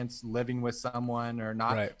experience living with someone or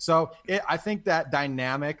not. Right. So I think that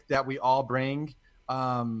dynamic that we all bring,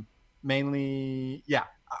 mainly,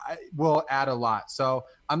 will add a lot. So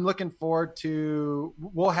I'm looking forward to,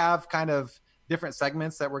 we'll have kind of different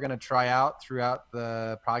segments that we're going to try out throughout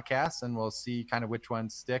the podcast, and we'll see kind of which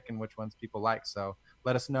ones stick and which ones people like. So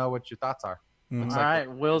let us know what your thoughts are. All right.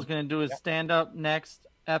 Will's going to do his stand-up next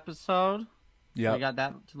episode. Yeah. We got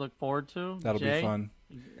that to look forward to. That'll Jay, be fun.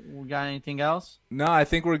 We got anything else? No, I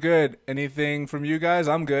think we're good. Anything from you guys?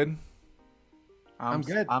 I'm good. I'm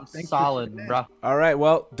good. I'm Thanks solid, for bro. All right.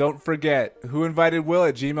 Well, don't forget,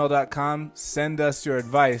 whoinvitedwill@gmail.com. Send us your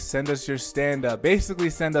advice. Send us your stand-up. Basically,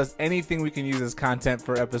 send us anything we can use as content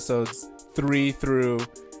for episodes 3 through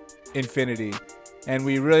infinity. And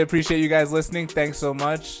we really appreciate you guys listening. Thanks so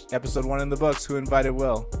much. Episode 1 in the books. Who Invited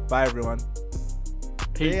Will. Bye, everyone.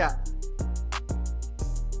 Peace. Yeah.